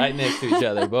each other. Right next to each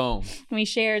other. Boom. We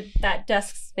shared that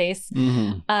desk space.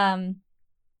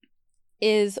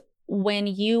 Is when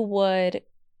you would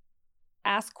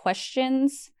ask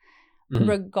questions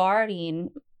regarding,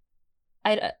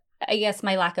 I guess,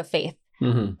 my lack of faith,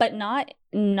 but not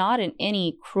in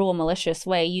any cruel, malicious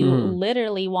way. You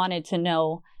literally wanted to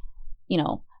know, you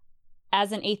know,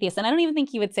 as an atheist, and I don't even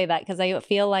think you would say that because I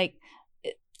feel like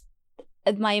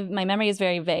my memory is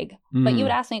very vague. But you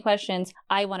would ask me questions.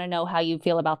 I want to know how you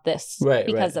feel about this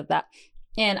because of that.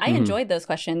 And I enjoyed those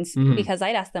questions because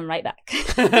I'd ask them right back.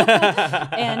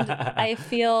 And I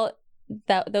feel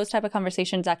that those type of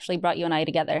conversations actually brought you and I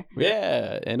together.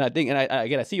 Yeah, and I think, and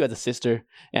I see you as a sister,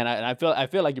 and I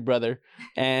feel like your brother,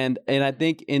 and I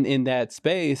think in that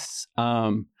space,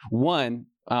 I'm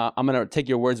gonna take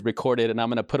your words recorded, and I'm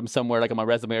gonna put them somewhere like on my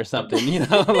resume or something, you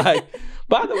know, like,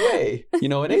 by the way, you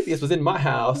know, an atheist was in my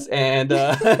house, and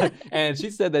and she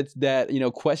said that you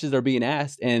know, questions are being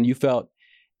asked, and you felt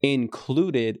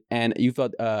included, and you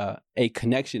felt a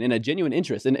connection and a genuine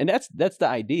interest, and that's the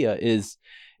idea is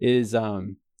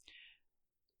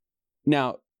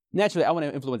now naturally I want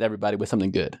to influence everybody with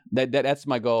something good. That's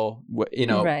my goal, you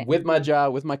know, with my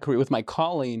job, with my career, with my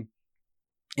calling,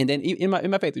 and then in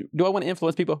my faith. Do I want to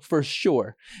influence people? For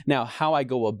sure. Now, how I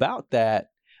go about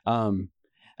that,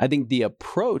 I think the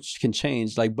approach can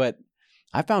change. But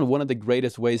I found one of the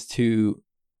greatest ways to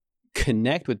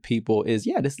connect with people is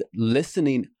just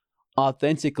listening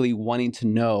authentically, wanting to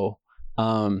know,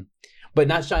 but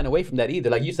not shying away from that either.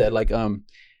 Like you said,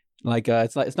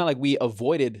 it's not like we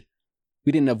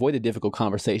didn't avoid the difficult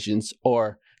conversations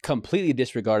or completely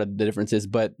disregarded the differences,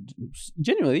 but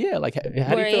genuinely, like,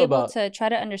 how do you feel about? We're able to try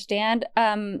to understand.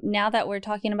 Now that we're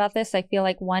talking about this, I feel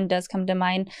like one does come to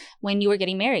mind when you were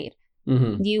getting married.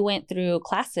 You went through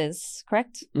classes,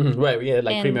 correct? Right, yeah,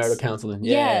 like premarital counseling.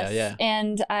 Yeah.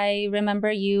 And I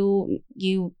remember you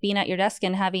being at your desk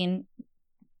and having,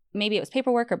 maybe it was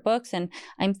paperwork or books, and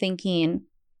I'm thinking,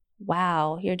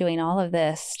 wow, you're doing all of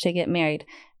this to get married.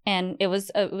 And it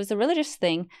was a religious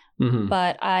thing,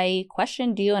 but I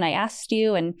questioned you and I asked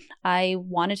you, and I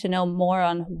wanted to know more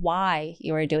on why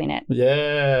you were doing it.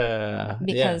 Yeah,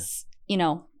 because you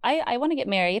know, I want to get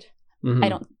married.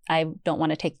 I don't want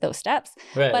to take those steps,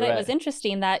 but it was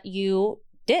interesting that you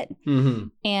did,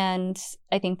 and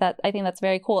I think that's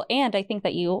very cool, and I think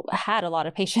that you had a lot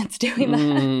of patience doing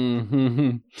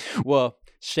that. Well,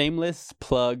 shameless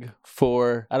plug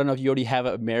for, I don't know if you already have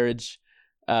a marriage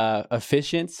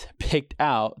officiants picked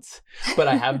out, but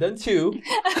I have done two.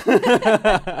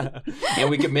 And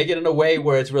we can make it in a way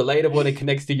where it's relatable and it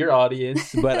connects to your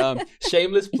audience. But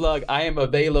shameless plug, I am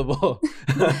available.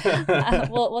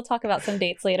 We'll talk about some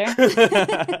dates later.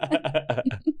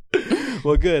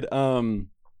 Well, good.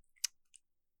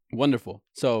 Wonderful.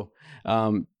 So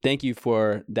thank you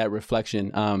for that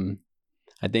reflection.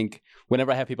 I think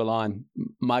whenever I have people on,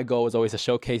 my goal is always to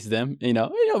showcase them,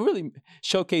 really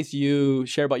showcase you,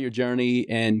 share about your journey,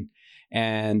 and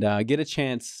get a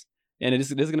chance. And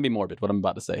this is going to be morbid, what I'm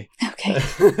about to say. Okay.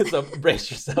 So brace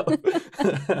yourself.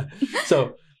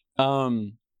 So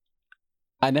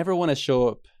I never want to show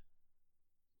up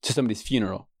to somebody's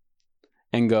funeral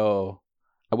and go,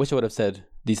 I wish I would have said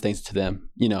these things to them,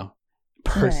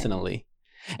 personally.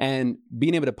 Right. And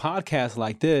being able to podcast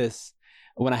like this,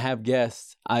 when I have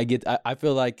guests, I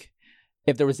feel like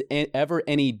if there was ever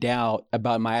any doubt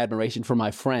about my admiration for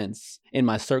my friends in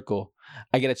my circle,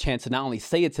 I get a chance to not only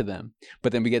say it to them,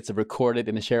 but then we get to record it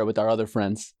and to share it with our other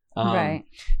friends. Right.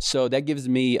 So that gives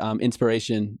me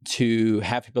inspiration to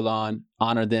have people on,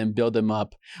 honor them, build them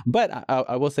up. But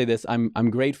I will say this: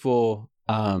 I'm grateful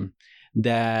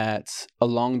that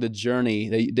along the journey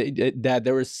that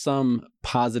there was some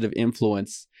positive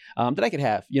influence that I could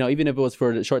have. Even if it was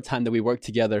for the short time that we worked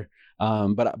together.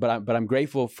 But I'm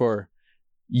grateful for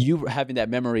you having that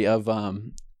memory of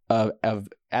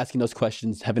asking those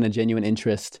questions, having a genuine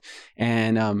interest,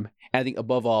 and I think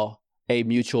above all, a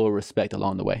mutual respect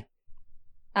along the way.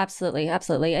 Absolutely.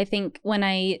 Absolutely. I think when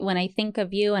I think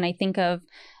of you and I think of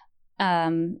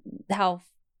how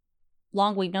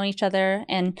long we've known each other,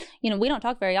 and, we don't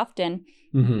talk very often,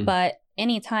 but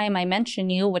anytime I mention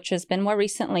you, which has been more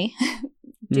recently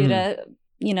due to,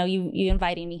 you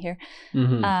inviting me here,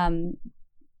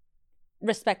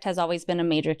 respect has always been a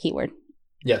major keyword.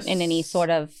 Yes. In any sort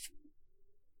of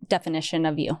definition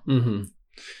of you.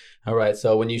 All right.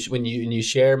 So when you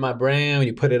share my brand, when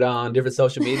you put it on different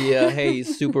social media, hey,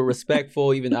 he's super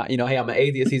respectful. Even hey, I'm an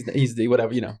atheist. He's the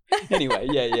whatever. Anyway,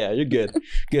 yeah, you're good.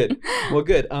 Well,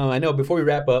 good. I know before we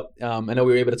wrap up, I know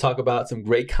we were able to talk about some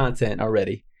great content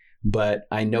already, but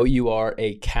I know you are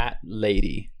a cat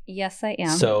lady. Yes, I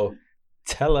am. So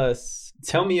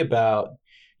tell me about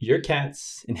your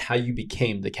cats and how you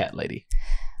became the cat lady.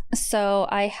 So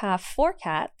I have 4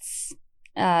 cats: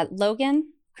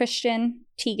 Logan, Christian,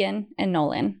 Tegan, and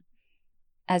Nolan.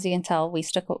 As you can tell, we've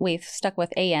stuck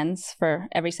with ANs for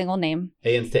every single name.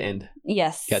 ANs to end.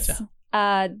 Yes. Gotcha.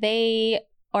 They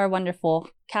are wonderful.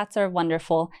 Cats are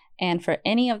wonderful. And for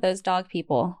any of those dog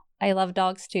people, I love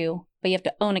dogs too, but you have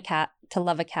to own a cat to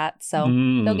love a cat. So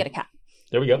go get a cat.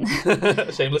 There we go.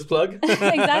 Shameless plug.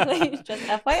 Exactly. Just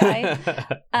FYI.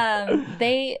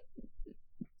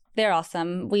 They're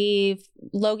awesome.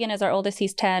 Logan is our oldest.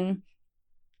 He's 10.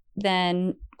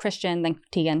 Then Christian, then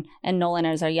Tegan, and Nolan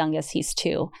is our youngest. He's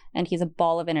 2, and he's a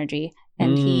ball of energy.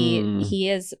 And he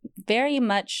is very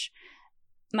much,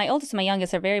 my oldest and my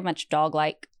youngest are very much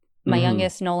dog-like. My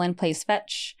youngest, Nolan, plays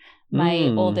fetch. My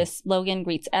oldest, Logan,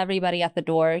 greets everybody at the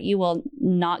door. You will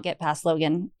not get past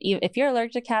Logan. If you're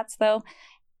allergic to cats, though,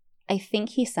 I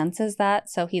think he senses that,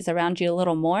 so he's around you a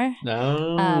little more.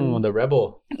 Oh, the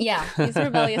rebel. Yeah, he's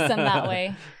rebellious in that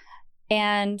way.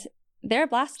 And they're a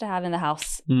blast to have in the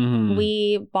house.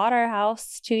 We bought our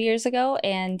house 2 years ago,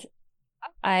 and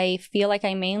I feel like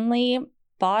I mainly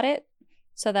bought it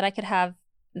so that I could have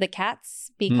the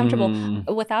cats be comfortable.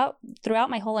 Throughout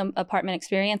my whole apartment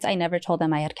experience, I never told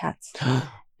them I had cats.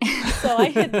 So I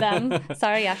hid them.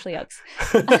 Sorry, Ashley Oaks.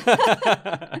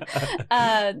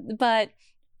 But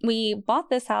we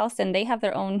bought this house, and they have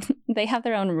their own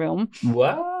room.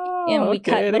 Wow. And we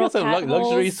cut they got some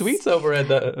luxury suites over at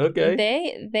the.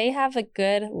 Okay. They have a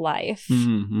good life,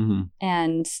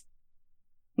 and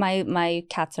my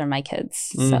cats are my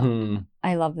kids, so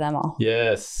I love them all.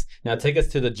 Yes. Now take us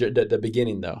to the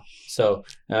beginning though. So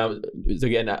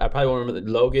again, I probably won't remember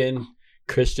Logan,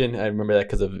 Christian. I remember that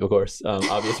because of course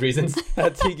obvious reasons.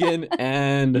 Tegan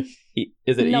and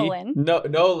is it Nolan?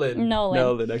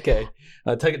 Nolan. Okay.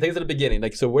 Take us to the beginning.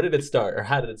 Like, so where did it start, or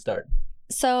how did it start?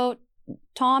 So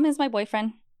Tom is my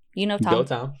boyfriend. You know Tom. Go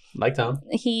Tom. Like Tom.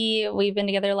 We've been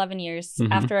together 11 years.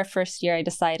 After our first year, I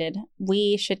decided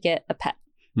we should get a pet.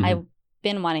 I've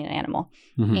been wanting an animal.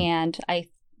 And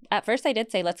at first I did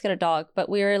say, let's get a dog, but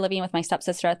we were living with my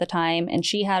stepsister at the time, and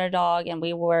she had a dog, and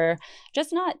we were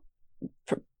just not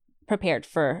prepared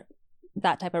for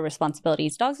that type of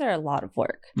responsibilities. Dogs are a lot of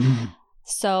work.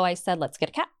 So I said, let's get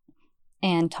a cat.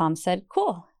 And Tom said,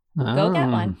 cool. Go get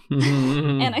one.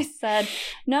 And I said,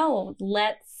 no,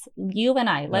 let's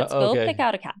go pick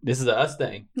out a cat. This is a us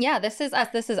thing. Yeah, this is us.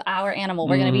 This is our animal.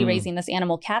 We're going to be raising this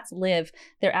animal. Cats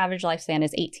their average lifespan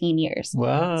is 18 years.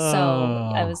 Wow.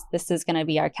 So this is going to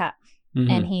be our cat.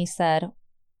 And he said,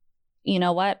 you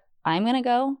know what? I'm going to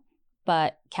go,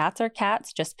 but cats are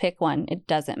cats. Just pick one. It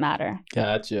doesn't matter.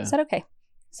 Gotcha. I said, okay.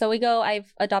 So we go.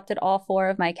 I've adopted all 4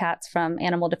 of my cats from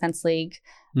Animal Defense League.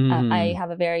 I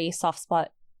have a very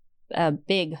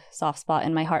big soft spot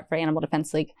in my heart for Animal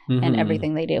Defense League and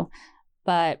everything they do.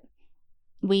 But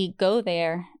we go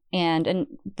there, and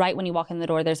right when you walk in the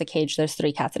door, there's a cage. There's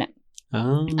 3 cats in it.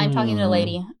 I'm talking to the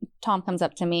lady. Tom comes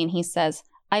up to me and he says,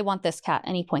 I want this cat.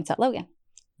 And he points at Logan.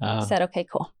 I said, okay,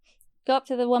 cool. Go up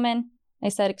to the woman. I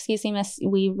said, "Excuse me, miss,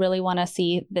 we really want to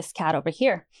see this cat over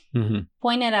here."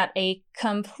 Pointed at a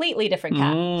completely different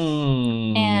cat.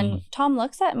 And Tom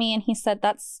looks at me and he said,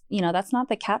 "That's not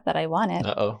the cat that I wanted."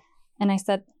 Uh-oh. And I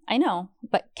said, "I know,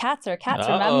 but cats are cats,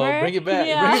 remember?" Bring it back.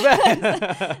 Yeah. Bring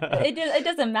it back. It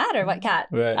doesn't matter what cat.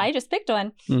 Right. I just picked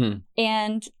one.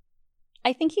 And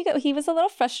I think he was a little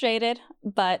frustrated,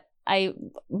 but I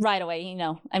right away,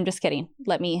 I'm just kidding.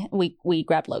 We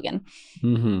grabbed Logan.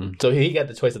 So he got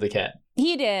the choice of the cat.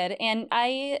 He did. And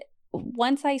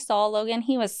once I saw Logan,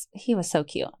 he was so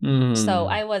cute. So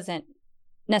I wasn't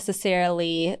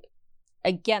necessarily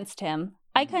against him.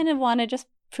 I kind of want to just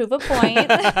prove a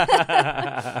point.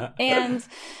 And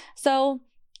so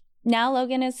now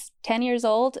Logan is 10 years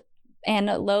old and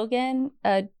Logan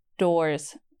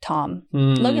adores Tom.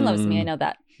 Logan loves me. I know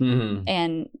that.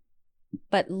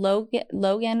 But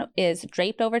Logan is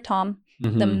draped over Tom.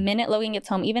 The minute Logan gets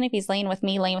home, even if he's laying with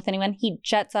me, laying with anyone, he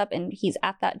jets up and he's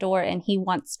at that door and he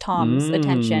wants Tom's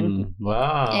attention.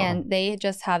 Wow. And they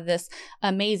just have this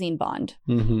amazing bond.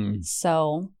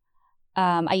 So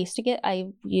I used to get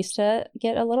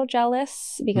a little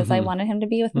jealous because I wanted him to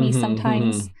be with me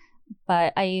sometimes.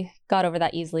 But I got over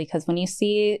that easily because when you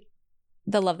see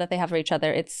the love that they have for each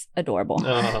other, it's adorable.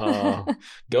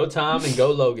 Go Tom and go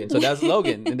Logan. So that's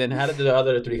Logan. And then how did the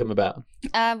other three come about?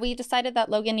 We decided that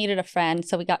Logan needed a friend,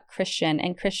 so we got Christian,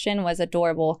 and Christian was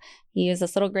adorable. He was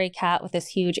this little gray cat with this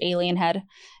huge alien head.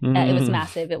 It was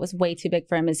massive. It was way too big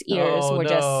for him. His ears were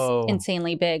just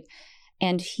insanely big.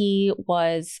 And he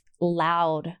was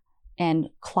loud and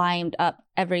climbed up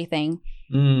everything.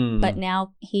 But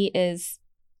now he is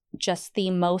just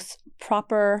the most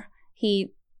proper.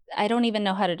 I don't even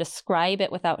know how to describe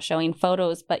it without showing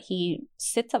photos, but he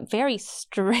sits up very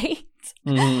straight.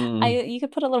 You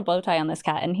could put a little bow tie on this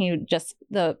cat and he just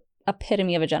the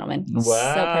epitome of a gentleman.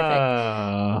 Wow. So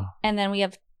perfect. And then we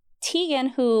have Tegan,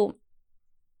 who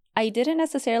I didn't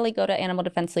necessarily go to Animal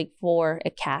Defense League for a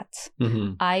cat.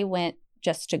 I went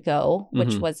just to go,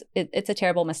 which was, it's a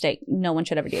terrible mistake. No one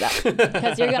should ever do that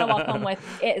because you're going to walk home with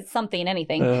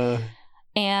anything.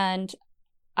 And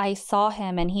I saw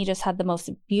him and he just had the most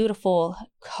beautiful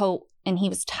coat and he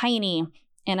was tiny.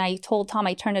 And I told Tom,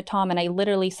 I turned to Tom and I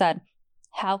literally said,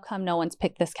 "How come no one's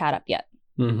picked this cat up yet?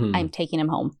 I'm taking him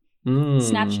home."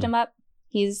 Snatched him up.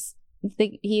 He was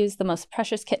the most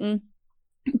precious kitten,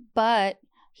 but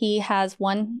he has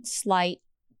one slight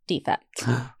defect.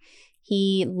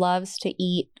 He loves to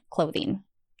eat clothing.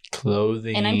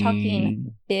 And I'm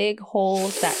talking big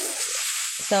holes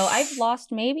So I've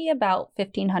lost maybe about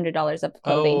 $1,500 of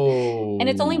clothing. And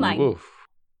it's only mine.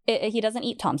 He doesn't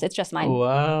eat Tom's. It's just mine.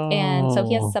 Wow. And so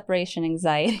he has separation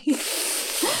anxiety.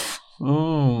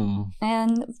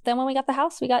 And then when we got the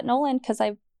house, we got Nolan because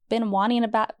I've been wanting a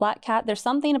black cat. There's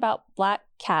something about black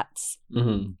cats.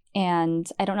 And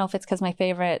I don't know if it's because my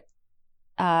favorite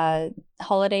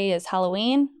holiday is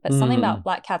Halloween, but something about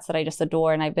black cats that I just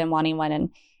adore. And I've been wanting one.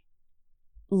 And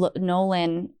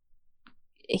Nolan...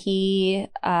 we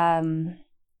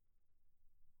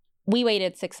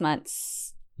waited 6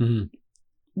 months.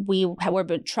 We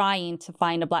were trying to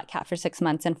find a black cat for 6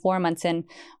 months, and 4 months in,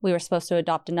 we were supposed to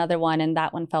adopt another one, and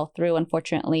that one fell through.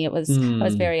 Unfortunately, I was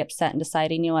very upset and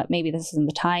decided, you know what, maybe this isn't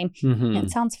the time. And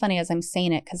it sounds funny as I'm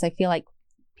saying it because I feel like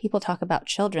people talk about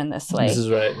children this way. This is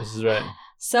right.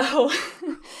 So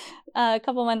a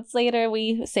couple months later,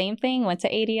 same thing, went to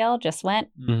ADL, just went.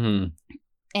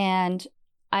 And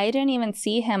I didn't even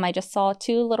see him. I just saw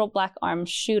two little black arms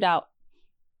shoot out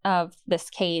of this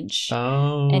cage.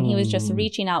 And he was just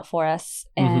reaching out for us.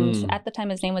 And at the time,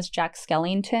 his name was Jack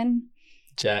Skellington.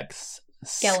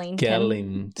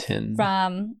 Skellington.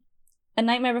 From A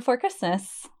Nightmare Before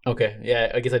Christmas. Okay.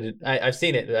 Yeah, I guess I did. I've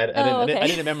seen it. I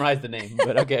didn't memorize the name,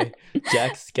 but okay.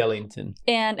 Jack Skellington.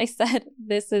 And I said,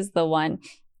 "This is the one."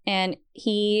 And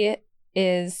he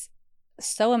is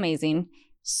so amazing,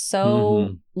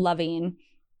 so loving.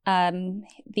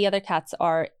 The other cats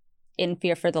are in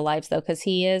fear for their lives though, because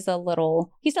he's still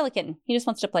a kitten. He just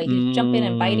wants to play. He's jumping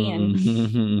and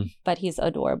biting, but he's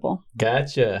adorable.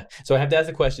 Gotcha. So I have to ask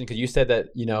a question because you said that,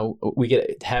 we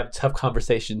get to have tough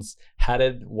conversations. How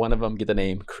did one of them get the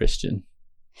name Christian?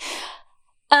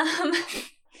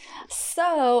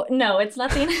 So no, it's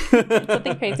nothing, it's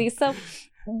nothing crazy. So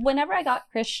whenever I got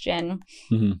Christian,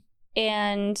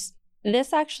 and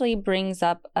this actually brings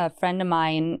up a friend of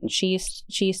mine. She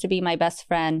used to be my best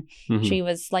friend. She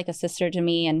was like a sister to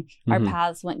me, and our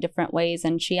paths went different ways.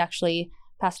 And she actually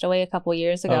passed away a couple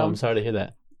years ago. Oh, I'm sorry to hear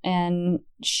that. And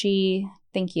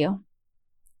thank you.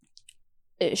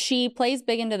 She plays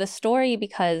big into the story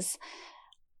because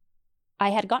I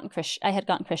had gotten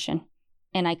Christian,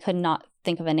 and I could not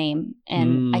think of a name.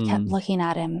 And I kept looking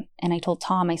at him, and I told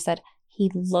Tom, I said, he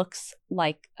looks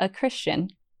like a Christian.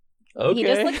 Okay. He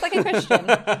just looks like a Christian.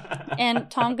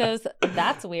 And Tom goes,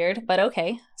 that's weird, but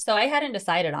okay. So I hadn't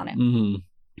decided on it. Mm-hmm.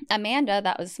 Amanda,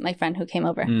 that was my friend who came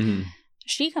over. Mm-hmm.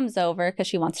 She comes over because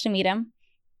she wants to meet him.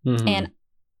 Mm-hmm. And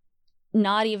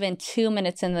not even 2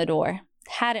 minutes in the door,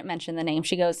 hadn't mentioned the name.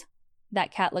 She goes,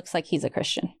 that cat looks like he's a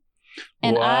Christian.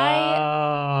 And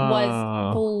I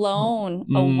was blown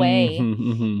away.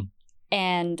 Mm-hmm.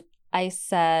 And I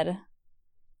said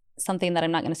something that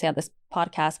I'm not going to say on this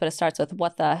podcast, but it starts with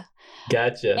what the.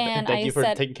 Gotcha. And thank you for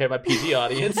taking care of my PG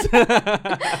audience.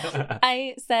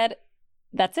 I said,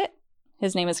 that's it.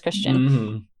 His name is Christian.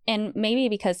 Mm-hmm. And maybe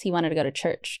because he wanted to go to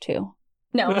church too.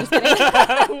 No, I'm just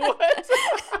kidding. What?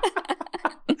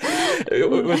 It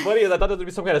was funny is I thought there would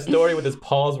be some kind of story with his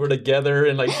paws were together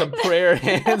and like some prayer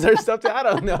hands or something. I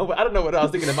don't know what I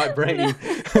was thinking in my brain. No,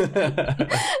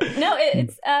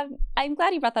 it's I'm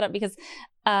glad you brought that up because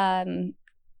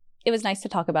it was nice to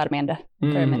talk about Amanda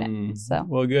for a minute. So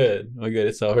well,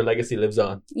 good. So her legacy lives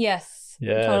on. Yes,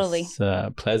 totally.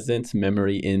 Pleasant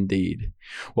memory indeed.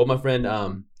 Well, my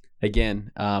friend,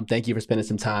 again, thank you for spending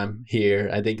some time here.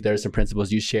 I think there are some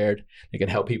principles you shared that can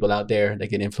help people out there, that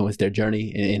can influence their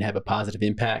journey and have a positive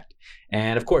impact.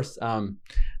 And of course,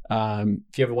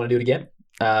 if you ever want to do it again,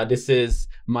 this is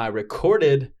my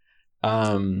recorded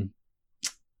open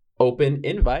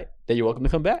invite that you're welcome to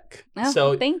come back. Oh,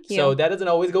 so thank you. So that doesn't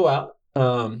always go out.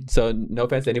 So no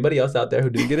offense to anybody else out there who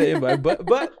didn't get an invite,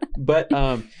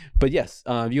 but yes,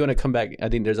 if you want to come back, I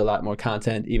think there's a lot more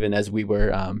content, even as we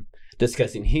were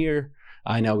discussing here.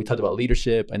 I know we talked about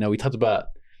leadership. I know we talked about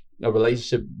a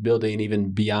relationship building,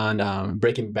 even beyond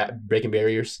breaking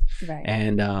barriers, right?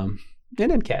 And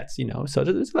then cats, So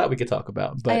there's a lot we could talk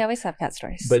about. But I always have cat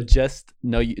stories. But just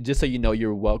so you know,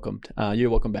 you're welcomed. You're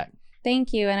welcome back.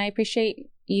 Thank you, and I appreciate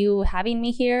you having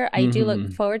me here. I do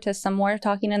look forward to some more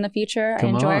talking in the future. I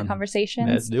enjoy our conversations.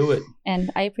 Let's do it. And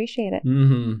I appreciate it.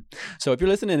 So if you're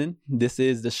listening in, this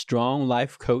is the Strong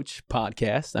Life Coach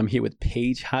podcast. I'm here with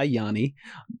Paige Hiyane.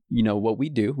 You know what we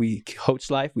do. We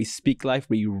coach life, we speak life,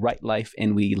 we write life,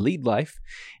 and we lead life.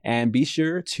 And be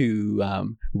sure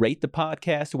to rate the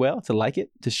podcast well, to like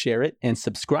it, to share it, and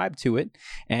subscribe to it.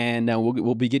 And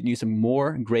we'll be getting you some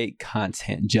more great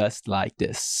content just like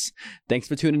this. Thanks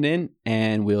for tuning in,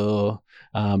 and we'll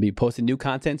be posting new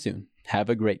content soon. Have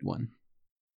a great one.